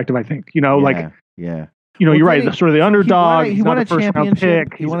media perspective. I think yeah. You're right. Sort of the underdog. He won a championship.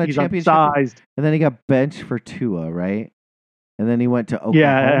 Pick. He won a championship, and then he got benched for Tua, right? And then he went to Oklahoma.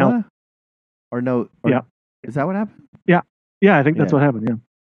 Yeah. Or no? Is that what happened? Yeah. I think that's what happened. Yeah,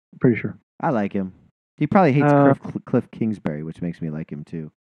 I'm pretty sure. I like him. He probably hates Cliff Kingsbury, which makes me like him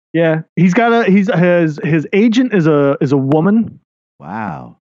too. Yeah, his agent is a woman.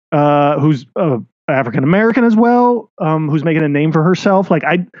 Wow. Who's African American as well. Who's making a name for herself.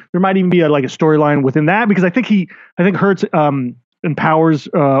 There might even be a storyline within that, because I think Hurts empowers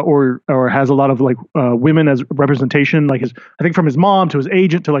or has a lot of women as representation. I think from his mom to his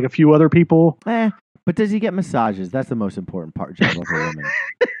agent to a few other people. But does he get massages? That's the most important job of a woman.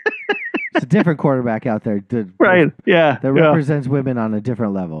 It's a different quarterback out there. Right. Yeah. That represents women on a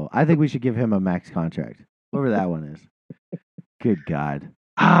different level. I think we should give him a max contract. Whoever that one is. Good God.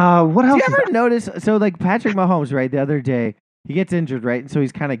 What else? Did you ever notice? So Patrick Mahomes, right? The other day, he gets injured, right? And so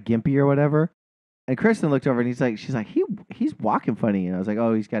he's kind of gimpy or whatever. And Kristen looked over and she's like, he's walking funny. And I was like,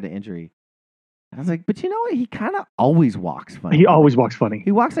 oh, he's got an injury. I was like, but you know what? He kind of always walks funny. He always walks funny.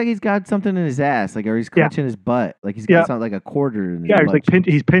 He walks like he's got something in his ass, like, or he's clenching his butt, like he's got something like a quarter in his butt. He's like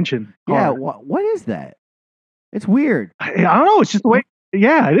he's pinching. Yeah, what is that? It's weird. I don't know. It's just the way.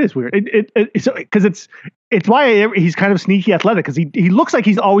 Yeah, it is weird. It's because it's why he's kind of sneaky athletic, because he looks like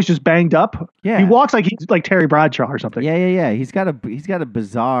he's always just banged up. Yeah, he walks like he's like Terry Bradshaw or something. Yeah. He's got a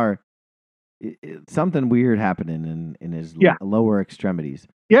bizarre something weird happening in his lower extremities.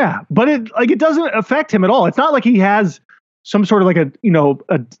 Yeah, but it doesn't affect him at all. It's not like he has some sort of like a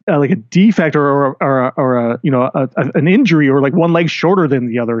defect or an injury, or like one leg shorter than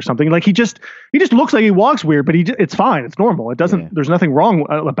the other or something. Like he just looks like he walks weird, but it's fine. It's normal. It doesn't. Yeah. There's nothing wrong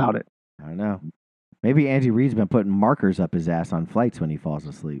about it. I don't know. Maybe Andy Reid's been putting markers up his ass on flights when he falls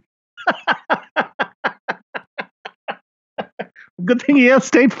asleep. Good thing he has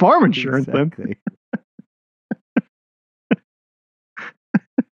State Farm insurance then.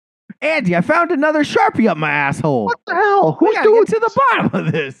 Andy, I found another Sharpie up my asshole. What the hell? We gotta get to the bottom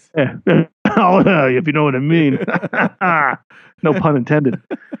of this. Yeah. Oh, if you know what I mean. No pun intended.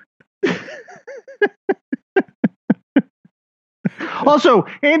 Also,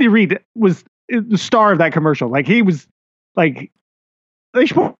 Andy Reid was the star of that commercial. Like, he was like, they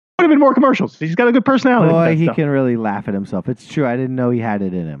should have been more commercials. He's got a good personality. Boy, he can really laugh at himself. It's true. I didn't know he had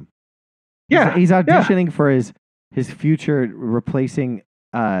it in him. Yeah. He's auditioning for his future, replacing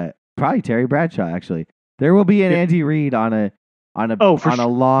probably Terry Bradshaw. Actually, there will be an Andy Reid on a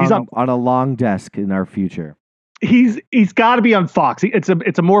long desk in our future. He's got to be on Fox. It's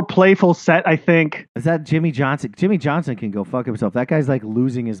a more playful set, I think. Is that Jimmy Johnson? Jimmy Johnson can go fuck himself. That guy's like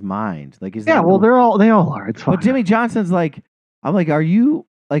losing his mind. Like, they all are. It's fine. But Jimmy Johnson's like, I'm like, are you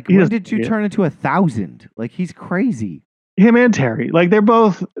like? When did you turn into 1,000? Like, he's crazy. Him and Terry, like they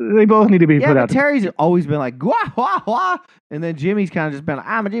both need to be put out. Terry's always been like, wah, wah, wah. And then Jimmy's kind of just been like,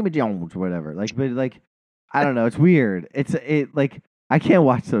 I'm a Jimmy Jones or whatever. Like, but like, I don't know. It's weird. It like, I can't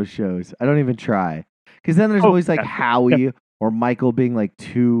watch those shows. I don't even try. Because then there's always like Howie or Michael being like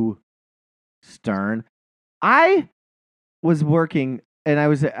too stern. I was working and I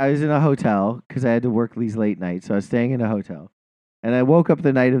was in a hotel because I had to work these late nights. So I was staying in a hotel. And I woke up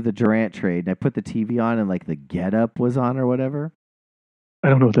the night of the Durant trade and I put the TV on and like the Get Up was on or whatever. I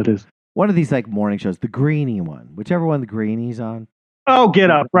don't know what that is. One of these like morning shows, the Greenie one, whichever one the Greenie's on. Oh,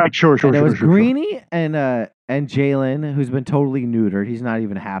 Get Up. Right. Sure. And it was Greenie and Jalen, who's been totally neutered. He's not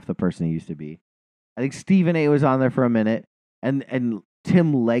even half the person he used to be. I think Stephen A was on there for a minute. And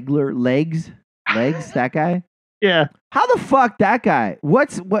Tim Legler, Legs, that guy. Yeah. How the fuck that guy?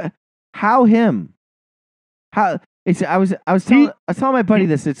 How him? How? I was telling my buddy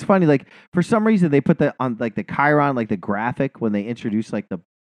this. It's funny, like for some reason they put that on like the Chiron, like the graphic when they introduce like the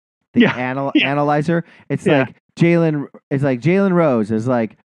analyzer. It's like Jalen Rose is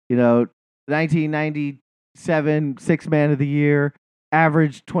like, 1997 sixth man of the year,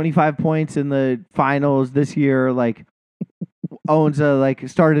 averaged 25 points in the finals this year, like owns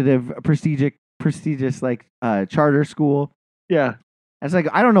started a prestigious like charter school. Yeah. It's like,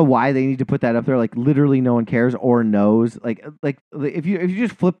 I don't know why they need to put that up there. Like, literally no one cares or knows. Like if you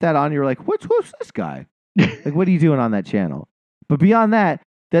just flip that on, you're like, who's this guy? Like, what are you doing on that channel? But beyond that,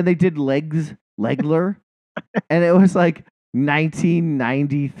 then they did Legler, and it was like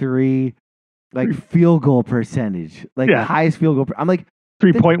 1993, like field goal percentage, like the highest field goal. I'm like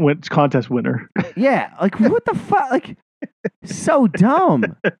 3-point contest winner. Yeah, like what the fuck? Like, so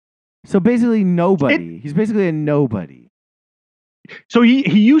dumb. So basically nobody. He's basically a nobody. So he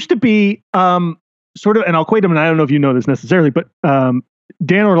used to be sort of, and I'll quote him, and I don't know if you know this necessarily, but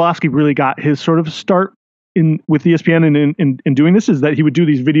Dan Orlovsky really got his sort of start with ESPN and in doing this, is that he would do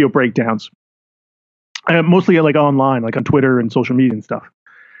these video breakdowns, mostly like online, like on Twitter and social media and stuff.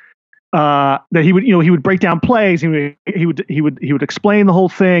 That he would break down plays. He would explain the whole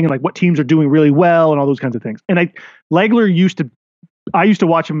thing and like what teams are doing really well and all those kinds of things. And I used to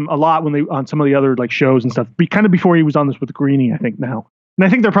watch him a lot when on some of the other like shows and stuff. Kind of before he was on this with Greenie, I think now, and I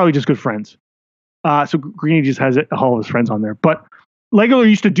think they're probably just good friends. So Greenie just has all of his friends on there. But Legler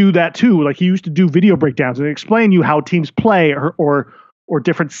used to do that too. Like he used to do video breakdowns and explain you how teams play or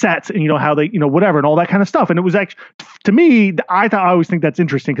different sets and how they whatever and all that kind of stuff. And it was actually, to me, I always think that's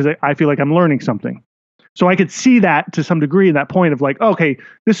interesting because I feel like I'm learning something. So I could see that to some degree in that point of like, okay,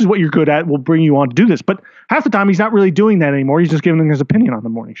 this is what you're good at. We'll bring you on to do this. But half the time he's not really doing that anymore. He's just giving his opinion on the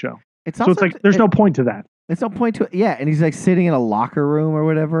morning show. It's like there's no point to that. There's no point to it. Yeah, and he's like sitting in a locker room or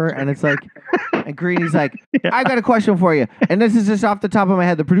whatever, and it's like, and Greenie's like, I got a question for you, and this is just off the top of my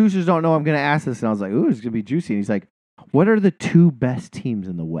head. The producers don't know I'm going to ask this, and I was like, ooh, it's going to be juicy. And he's like, What are the two best teams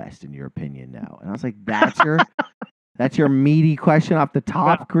in the West in your opinion now? And I was like, that's your meaty question off the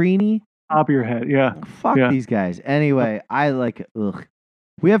top, Greeny? Top of your head, yeah. Fuck these guys. Anyway, ugh.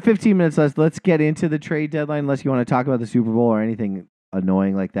 We have 15 minutes left. Let's get into the trade deadline unless you want to talk about the Super Bowl or anything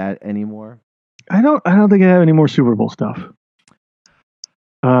annoying like that anymore. I don't think I have any more Super Bowl stuff.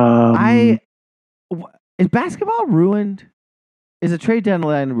 Is basketball ruined? Is a trade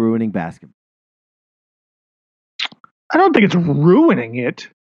deadline ruining basketball? I don't think it's ruining it,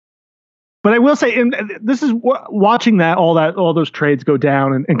 but I will say, and this is watching all those trades go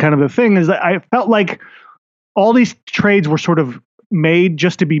down, and kind of the thing is that I felt like all these trades were sort of made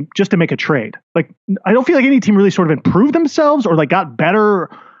just to make a trade. Like I don't feel like any team really sort of improved themselves or like got better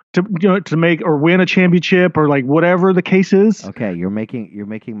to make or win a championship or like whatever the case is. Okay, you're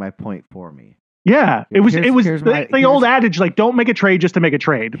making my point for me. Yeah, it was the old adage, like don't make a trade just to make a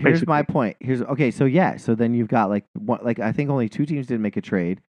trade. Here's basically my point. So then you've got I think only two teams didn't make a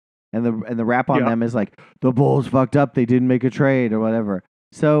trade, and the rap on them is like the Bulls fucked up, they didn't make a trade or whatever.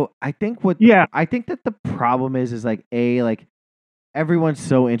 So I think I think that the problem is like everyone's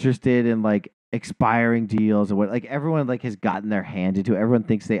so interested in like expiring deals or everyone has gotten their hand into it. Everyone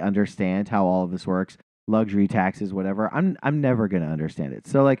thinks they understand how all of this works, luxury taxes, whatever. I'm never gonna understand it.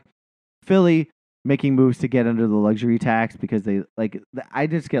 So Philly making moves to get under the luxury tax because I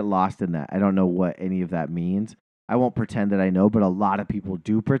just get lost in that. I don't know what any of that means. I won't pretend that I know, but a lot of people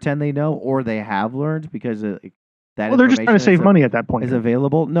do pretend they know or they have learned because that. Well, they're just trying to save money at that point. Is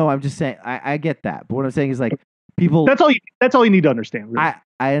available. No, I'm just saying. I get that, but what I'm saying is people. That's all you need to understand. Really.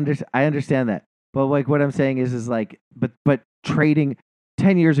 I understand that, but what I'm saying is but trading.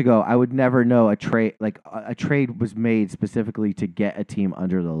 10 years ago, I would never know a trade a trade was made specifically to get a team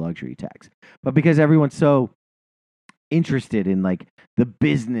under the luxury tax. But because everyone's so interested in the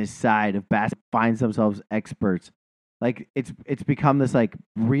business side of basketball, finds themselves experts, it's become this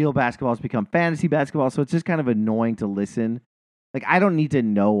real basketball has become fantasy basketball. So it's just kind of annoying to listen. I don't need to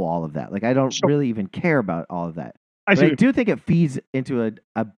know all of that. I don't really even care about all of that. I do think it feeds into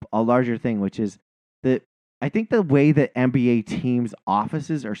a larger thing, which is that I think the way that NBA teams'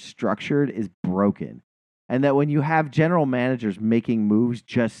 offices are structured is broken. And that when you have general managers making moves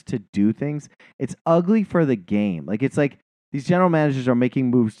just to do things, it's ugly for the game. It's these general managers are making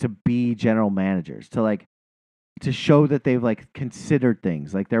moves to be general managers, to show that they've considered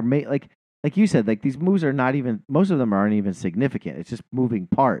things. They're like you said, these moves are not even, most of them aren't even significant. It's just moving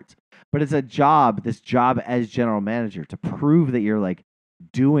parts. But it's this job as general manager to prove that you're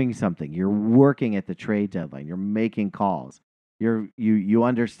doing something. You're working at the trade deadline. You're making calls. You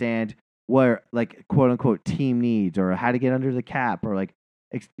understand where quote unquote team needs or how to get under the cap or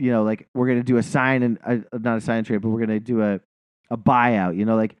we're gonna do a sign and not a sign and trade, but we're gonna do a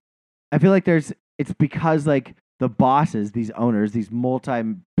buyout. I feel like it's because the bosses, these owners, these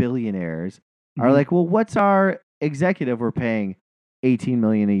multi-billionaires are well, what's our executive we're paying $18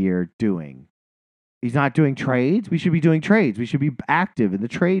 million a year doing? He's not doing trades. We should be doing trades. We should be active in the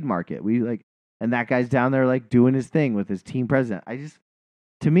trade market. And that guy's down there doing his thing with his team president.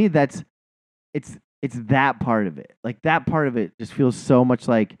 To me, it's that part of it. That part of it just feels so much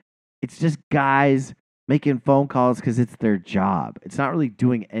like it's just guys making phone calls because it's their job. It's not really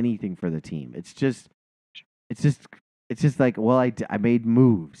doing anything for the team. It's just well, I made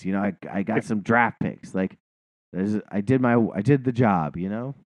moves. I got some draft picks. I did the job.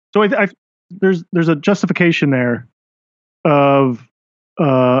 So there's a justification there of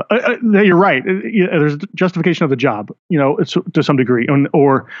you're right. There's a justification of the job, to some degree,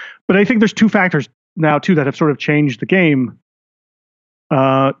 but I think there's two factors now too that have sort of changed the game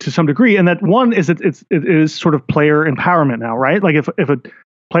to some degree, and that one is it is sort of player empowerment now, right? If a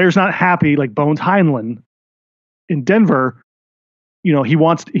player's not happy, like Bones Heinlein in Denver, he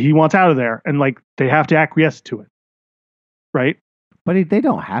wants out of there, and they have to acquiesce to it, right? But they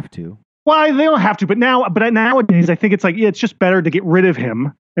don't have to. Well, they don't have to, but nowadays I think it's it's just better to get rid of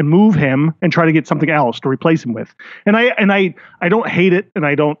him and move him and try to get something else to replace him with. And I don't hate it, and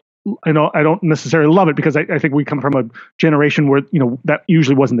I don't necessarily love it because I think we come from a generation where that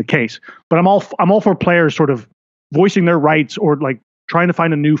usually wasn't the case. But I'm all for players sort of voicing their rights or trying to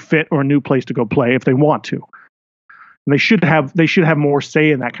find a new fit or a new place to go play if they want to. And they should have more say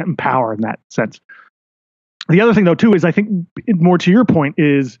in that kind of power in that sense. The other thing though too is I think more to your point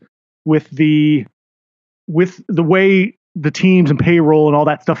is with the way the teams and payroll and all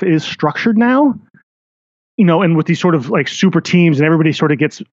that stuff is structured now, and with these sort of super teams and everybody sort of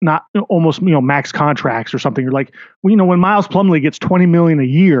gets not almost max contracts or something. You're when Miles Plumlee gets $20 million a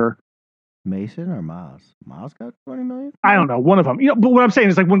year. Mason or Miles? Miles got $20 million? I don't know, one of them. But what I'm saying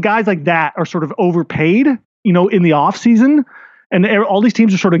is when guys like that are sort of overpaid, in the off season, and all these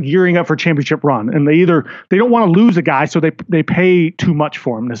teams are sort of gearing up for a championship run, and they don't want to lose a guy, so they pay too much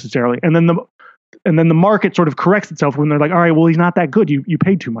for him necessarily, and then the market sort of corrects itself when they're like, all right, well, he's not that good. You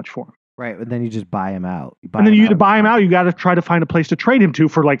paid too much for him. Right, and then you just buy him out. You either buy him out, you got to try to find a place to trade him to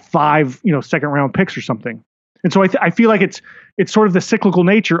for like 5, second round picks or something. And so I feel like it's sort of the cyclical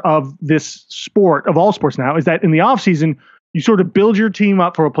nature of this sport, of all sports now, is that in the off season, you sort of build your team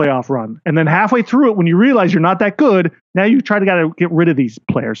up for a playoff run. And then halfway through it, when you realize you're not that good, now you got to get rid of these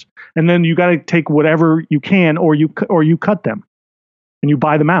players. And then you got to take whatever you can, or you cut them and you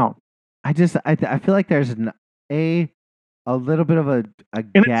buy them out. I feel like there's a little bit of a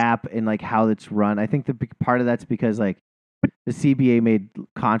gap in like how it's run. I think the big part of that's because like the CBA made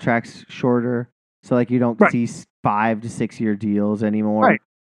contracts shorter. So like you don't see 5 to 6 year deals anymore, right?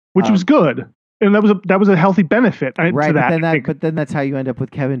 Which was good, and that was a healthy benefit, right? To that. But then that's how you end up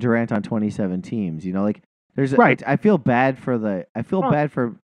with Kevin Durant on 27 teams. Like there's I feel bad for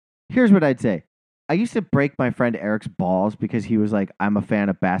Here's what I'd say. I used to break my friend Eric's balls because he was like, I'm a fan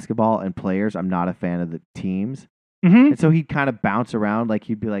of basketball and players. I'm not a fan of the teams. Mm-hmm. And so he'd kind of bounce around. Like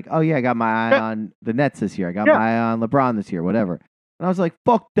he'd be like, oh yeah, I got my eye on the Nets this year. I got my eye on LeBron this year, whatever. And I was like,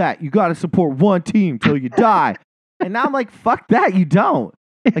 fuck that. You got to support one team till you die. And now I'm like, fuck that. You don't.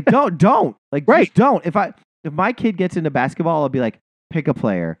 Like, don't. Like, just don't. If my kid gets into basketball, I'll be like, pick a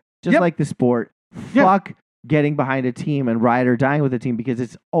player. Just like the sport. Fuck getting behind a team and ride or dying with a team because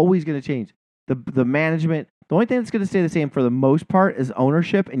it's always going to change. The management, the only thing that's going to stay the same for the most part is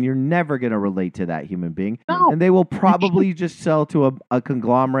ownership, and you're never going to relate to that human being. No. And they will probably just sell to a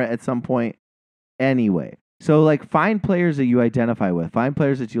conglomerate at some point anyway. So like find players that you identify with, find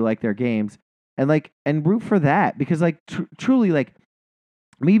players that you like their games, and root for that because like truly like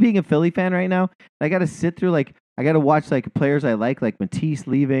me being a Philly fan right now, I got to sit through I got to watch like players I like Matisse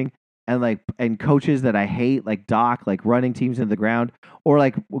leaving and coaches that I hate like Doc like running teams into the ground or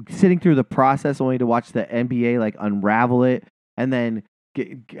like sitting through the process only to watch the NBA like unravel it and then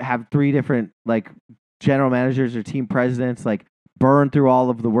have 3 different like general managers or team presidents like burn through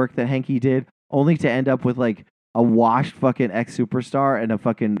all of the work that Henke did. Only to end up with like a washed fucking ex-superstar and a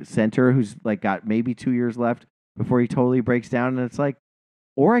fucking center who's like got maybe 2 years left before he totally breaks down. And it's like,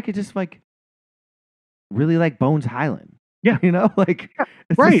 or I could just like really like Bones Hyland. Yeah.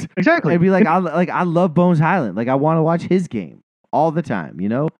 Right. Exactly. I'd be like, I love Bones Hyland. Like I want to watch his game all the time,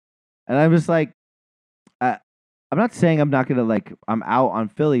 And I'm just like, I'm not saying I'm not going to I'm out on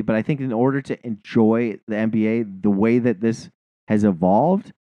Philly, but I think in order to enjoy the NBA, the way that this has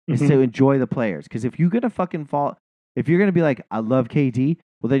evolved, is to enjoy the players. Because if you're going to if you're going to be like, I love KD,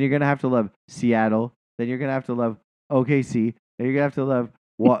 well, then you're going to have to love Seattle. Then you're going to have to love OKC. Then you're going to have to love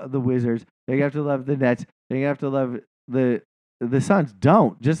the Wizards. Then you're going to have to love the Nets. Then you're going to have to love the Suns.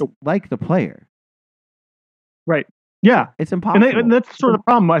 Don't. Just like the player. Right. Yeah. It's impossible. And that's sort of the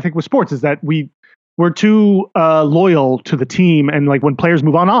problem, I think, with sports is that we're too loyal to the team, and like when players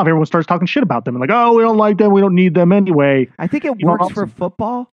move on off, everyone starts talking shit about them and like, oh, we don't like them, we don't need them anyway. I think it works for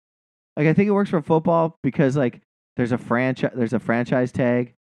football. Like I think it works for football because like there's a franchise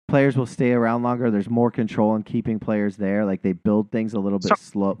tag. Players will stay around longer. There's more control in keeping players there. Like they build things a little bit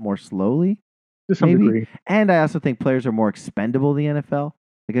more slowly. To some degree. And I also think players are more expendable in the NFL.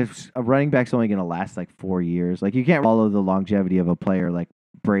 Like if a running back's only going to last like 4 years. Like you can't follow the longevity of a player like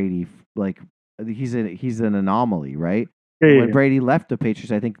Brady. Like he's an anomaly, right? When Brady left the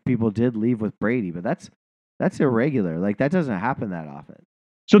Patriots, I think people did leave with Brady, but that's irregular. Like that doesn't happen that often.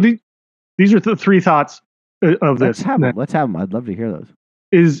 So these are the 3 thoughts of this. Let's have them. I'd love to hear those.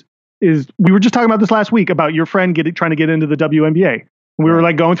 Is we were just talking about this last week about your friend trying to get into the WNBA. And we were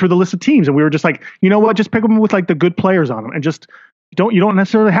like going through the list of teams, and we were just like, you know what? Just pick them with like the good players on them, and just you don't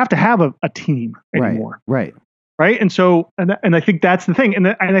necessarily have to have a team anymore. Right. And so and I think that's the thing, and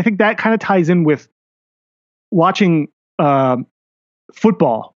I think that kind of ties in with watching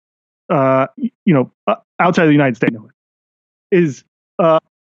football. Outside of the United States, is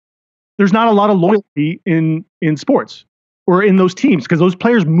there's not a lot of loyalty in sports or in those teams because those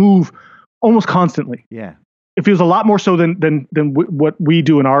players move almost constantly. Yeah. It feels a lot more so than what we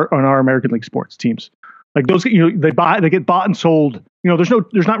do in our American League sports teams. Like those, they get bought and sold.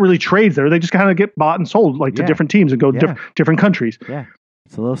 There's not really trades there. They just kind of get bought and sold to different teams and go different countries. Yeah,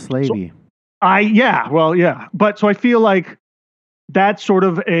 it's a little slavey. But so I feel like that's sort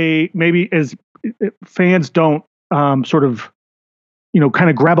of maybe as fans don't sort of kind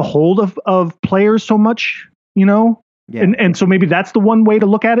of grab a hold of players so much, Yeah. And so maybe that's the one way to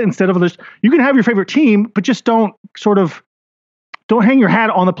look at it instead of this. You can have your favorite team, but just don't hang your hat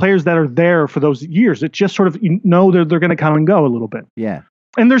on the players that are there for those years. It's just sort of, they're going to come and go a little bit. Yeah.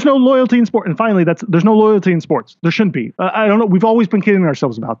 And there's no loyalty in sport. And finally, there's no loyalty in sports. There shouldn't be. I don't know. We've always been kidding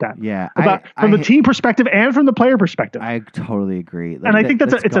ourselves about that. Yeah, from the team perspective and from the player perspective. I totally agree. And I think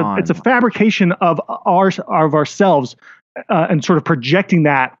it's a fabrication of ourselves and sort of projecting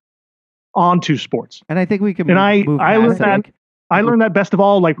that onto sports. And I think we can. And I learned that best of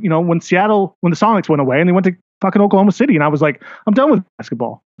all. Like, when when the Sonics went away and they went to fucking Oklahoma City, and I was like, I'm done with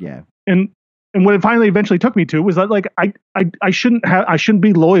basketball. Yeah. And what it finally eventually took me to was that, like, I shouldn't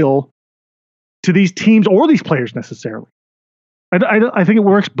be loyal to these teams or these players necessarily. I think it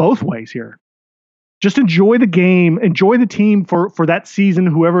works both ways here. Just enjoy the game, enjoy the team for that season,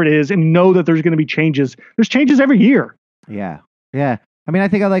 whoever it is, and know that there's going to be changes. There's changes every year. Yeah. Yeah. I mean, I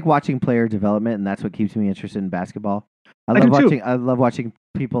think I like watching player development, and that's what keeps me interested in basketball. I love watching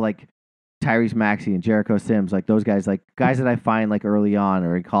people like Tyrese Maxey and Jericho Sims, like those guys that I find like early on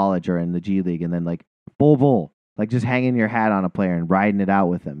or in college or in the G League, and then like bull, like just hanging your hat on a player and riding it out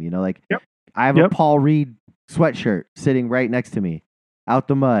with them. Yep. I have a Paul Reed sweatshirt sitting right next to me, out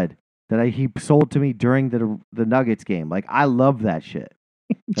the mud, that he sold to me during the Nuggets game. Like, I love that shit.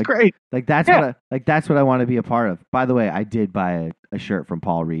 It's great. Like that's what I want to be a part of. By the way, I did buy a shirt from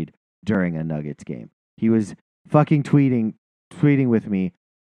Paul Reed during a Nuggets game. He was fucking tweeting with me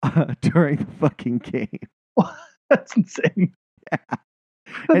during the fucking game. That's insane. Yeah.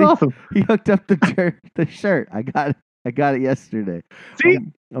 That's awesome. He hooked up the shirt. I got it yesterday. See,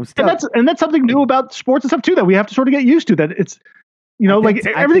 I'm stoked. And that's something new about sports and stuff too that we have to sort of get used to. That it's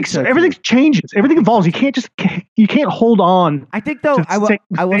everything changes, everything evolves. You can't hold on. I think though I will say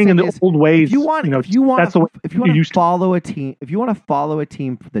in the old ways. If you want to follow a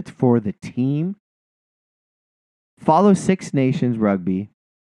team that's for the team, follow Six Nations Rugby.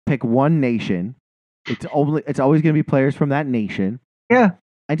 Pick one nation. It's always going to be players from that nation. Yeah.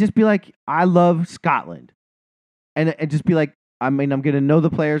 And just be like, I love Scotland. And just be like, I'm going to know the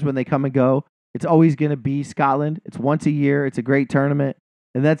players when they come and go. It's always going to be Scotland. It's once a year. It's a great tournament.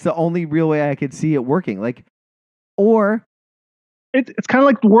 And that's the only real way I could see it working. Like, or it's kind of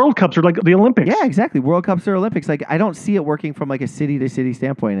like the World Cups or like the Olympics. Yeah, exactly. World Cups or Olympics. Like, I don't see it working from like a city to city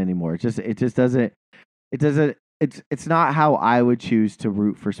standpoint anymore. It just doesn't. It's not how I would choose to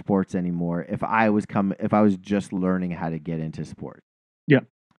root for sports anymore if I was just learning how to get into sport. Yeah.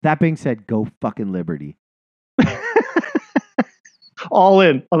 That being said, go fucking Liberty. All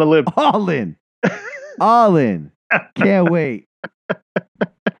in on the lib. All in. All in. Can't wait. Do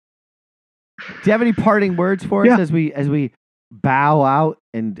you have any parting words for us as we bow out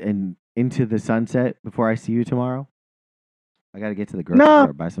and into the sunset before I see you tomorrow? I got to get to the grocery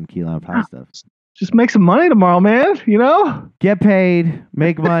store, buy some key lime pie stuff. Just make some money tomorrow, man. Get paid,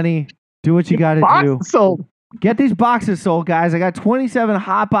 make money, do what you got to do. Sold. Get these boxes sold, guys. I got 27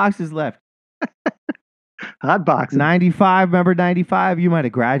 hot boxes left. Hot boxes. 95, remember 95? You might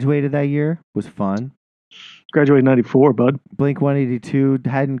have graduated that year. It was fun. Graduated 94, bud. Blink 182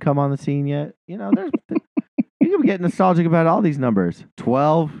 hadn't come on the scene yet. You can get nostalgic about all these numbers.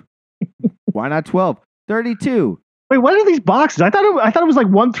 12. Why not 12? 32. Wait, what are these boxes? I thought it was like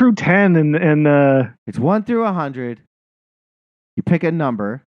 1 through 10 and it's 1 through 100. You pick a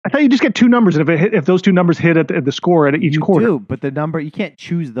number. I thought you just get 2 numbers, and if those 2 numbers hit at the score at each quarter. You do, but the number, you can't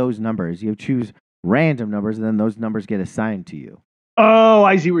choose those numbers. You choose random numbers, and then those numbers get assigned to you. Oh,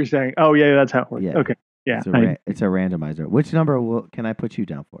 I see what you're saying. Oh, yeah, that's how it works. Yeah. Okay, yeah. It's a randomizer. Which number can I put you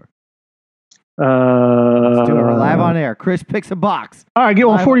down for? Let's do it. We're live on air. Chris picks a box. All right,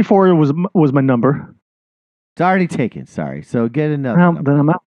 44 was my number. It's already taken. Sorry. So get another number. Then I'm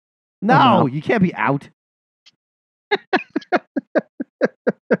out. No, you can't be out.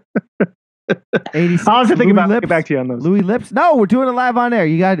 86. I'll have to think about it. Get back to you on those. Louis Lips. No, we're doing it live on air.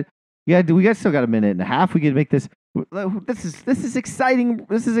 We still got a minute and a half. We can make this. This is exciting.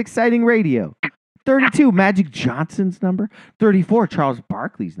 This is exciting radio. 32, Magic Johnson's number. 34, Charles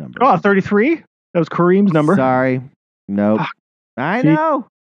Barkley's number. Oh, 33? That was Kareem's number. Sorry. Nope. I know.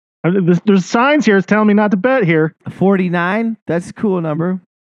 There's signs here. It's telling me not to bet here. 49. That's a cool number.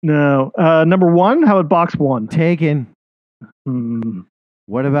 No. Number 1? How about box 1? Taken.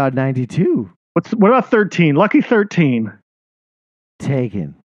 What about 92? What about 13? Lucky 13.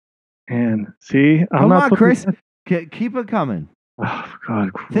 Taken. And see, come on, Chris. Keep it coming. Oh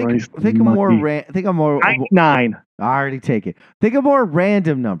God, Christ! Think of more. Think of more. 9. I already take it. Think of more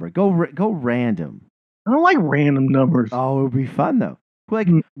random number. Go random. I don't like random numbers. Oh, it would be fun though. Like,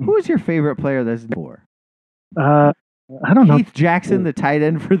 who is your favorite player that's for? I don't know. Keith Jackson, the tight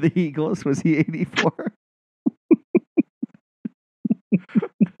end for the Eagles, was he 84?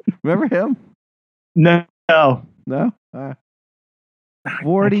 Remember him? No.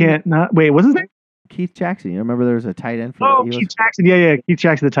 40. I can't not. Wait, what's his name? Keith Jackson. You remember there was a tight end for Keith Jackson. Yeah. Keith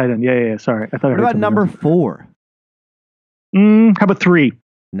Jackson, the tight end. Yeah. Sorry. I thought. What about number 4? How about 3?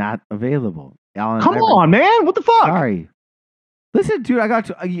 Not available. Come on, man. What the fuck? Sorry. Listen, dude, I got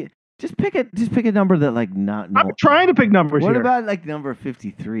to just pick a number that like not. No. I'm trying to pick numbers. What about like number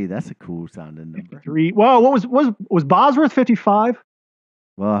 53? That's a cool sounding number. 53. Well, what was Bosworth 55?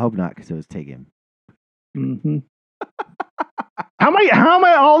 Well, I hope not, because it was taken. Mm-hmm. How am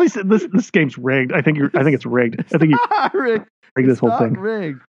I all these? This game's rigged. I think it's rigged. I think you rigged this whole thing.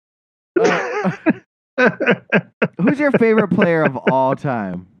 Rigged. Who's your favorite player of all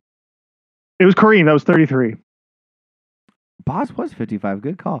time? It was Kareem. That was 33. Boz was 55.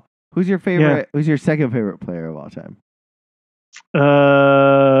 Good call. Who's your favorite? Yeah. Who's your second favorite player of all time?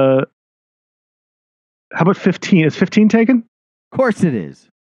 How about 15? Is 15 taken? Of course it is.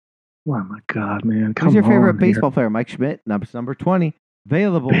 Oh my God, man! Who's your favorite baseball player? Mike Schmidt. Number 20.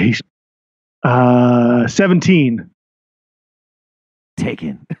 Available. 17.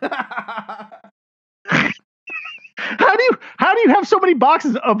 Taken. How do you have so many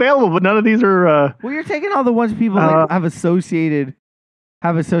boxes available, but none of these are? Well, you're taking all the ones people have associations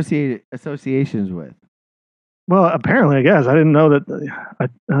with. Well, apparently, I guess I didn't know that.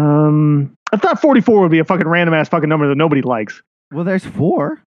 I thought 44 would be a fucking random ass fucking number that nobody likes. Well, there's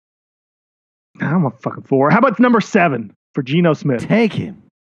 4. I'm a fucking 4. How about number 7 for Geno Smith? Taken.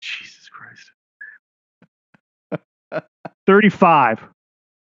 Jesus Christ. 35.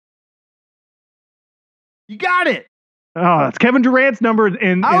 You got it. Oh, that's Kevin Durant's number.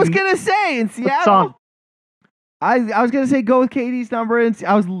 I was gonna say in Seattle. I was gonna say go with KD's number, and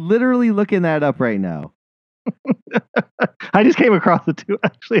I was literally looking that up right now. I just came across the two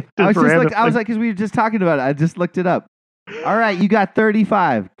actually. I was like, because we were just talking about it. I just looked it up. All right, you got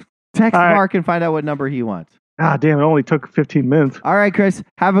 35. Text Mark and find out what number he wants. Ah, damn! It only took 15 minutes. All right, Chris.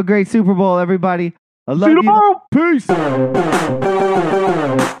 Have a great Super Bowl, everybody. I love you. See you tomorrow.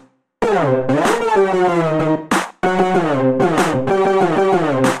 Peace.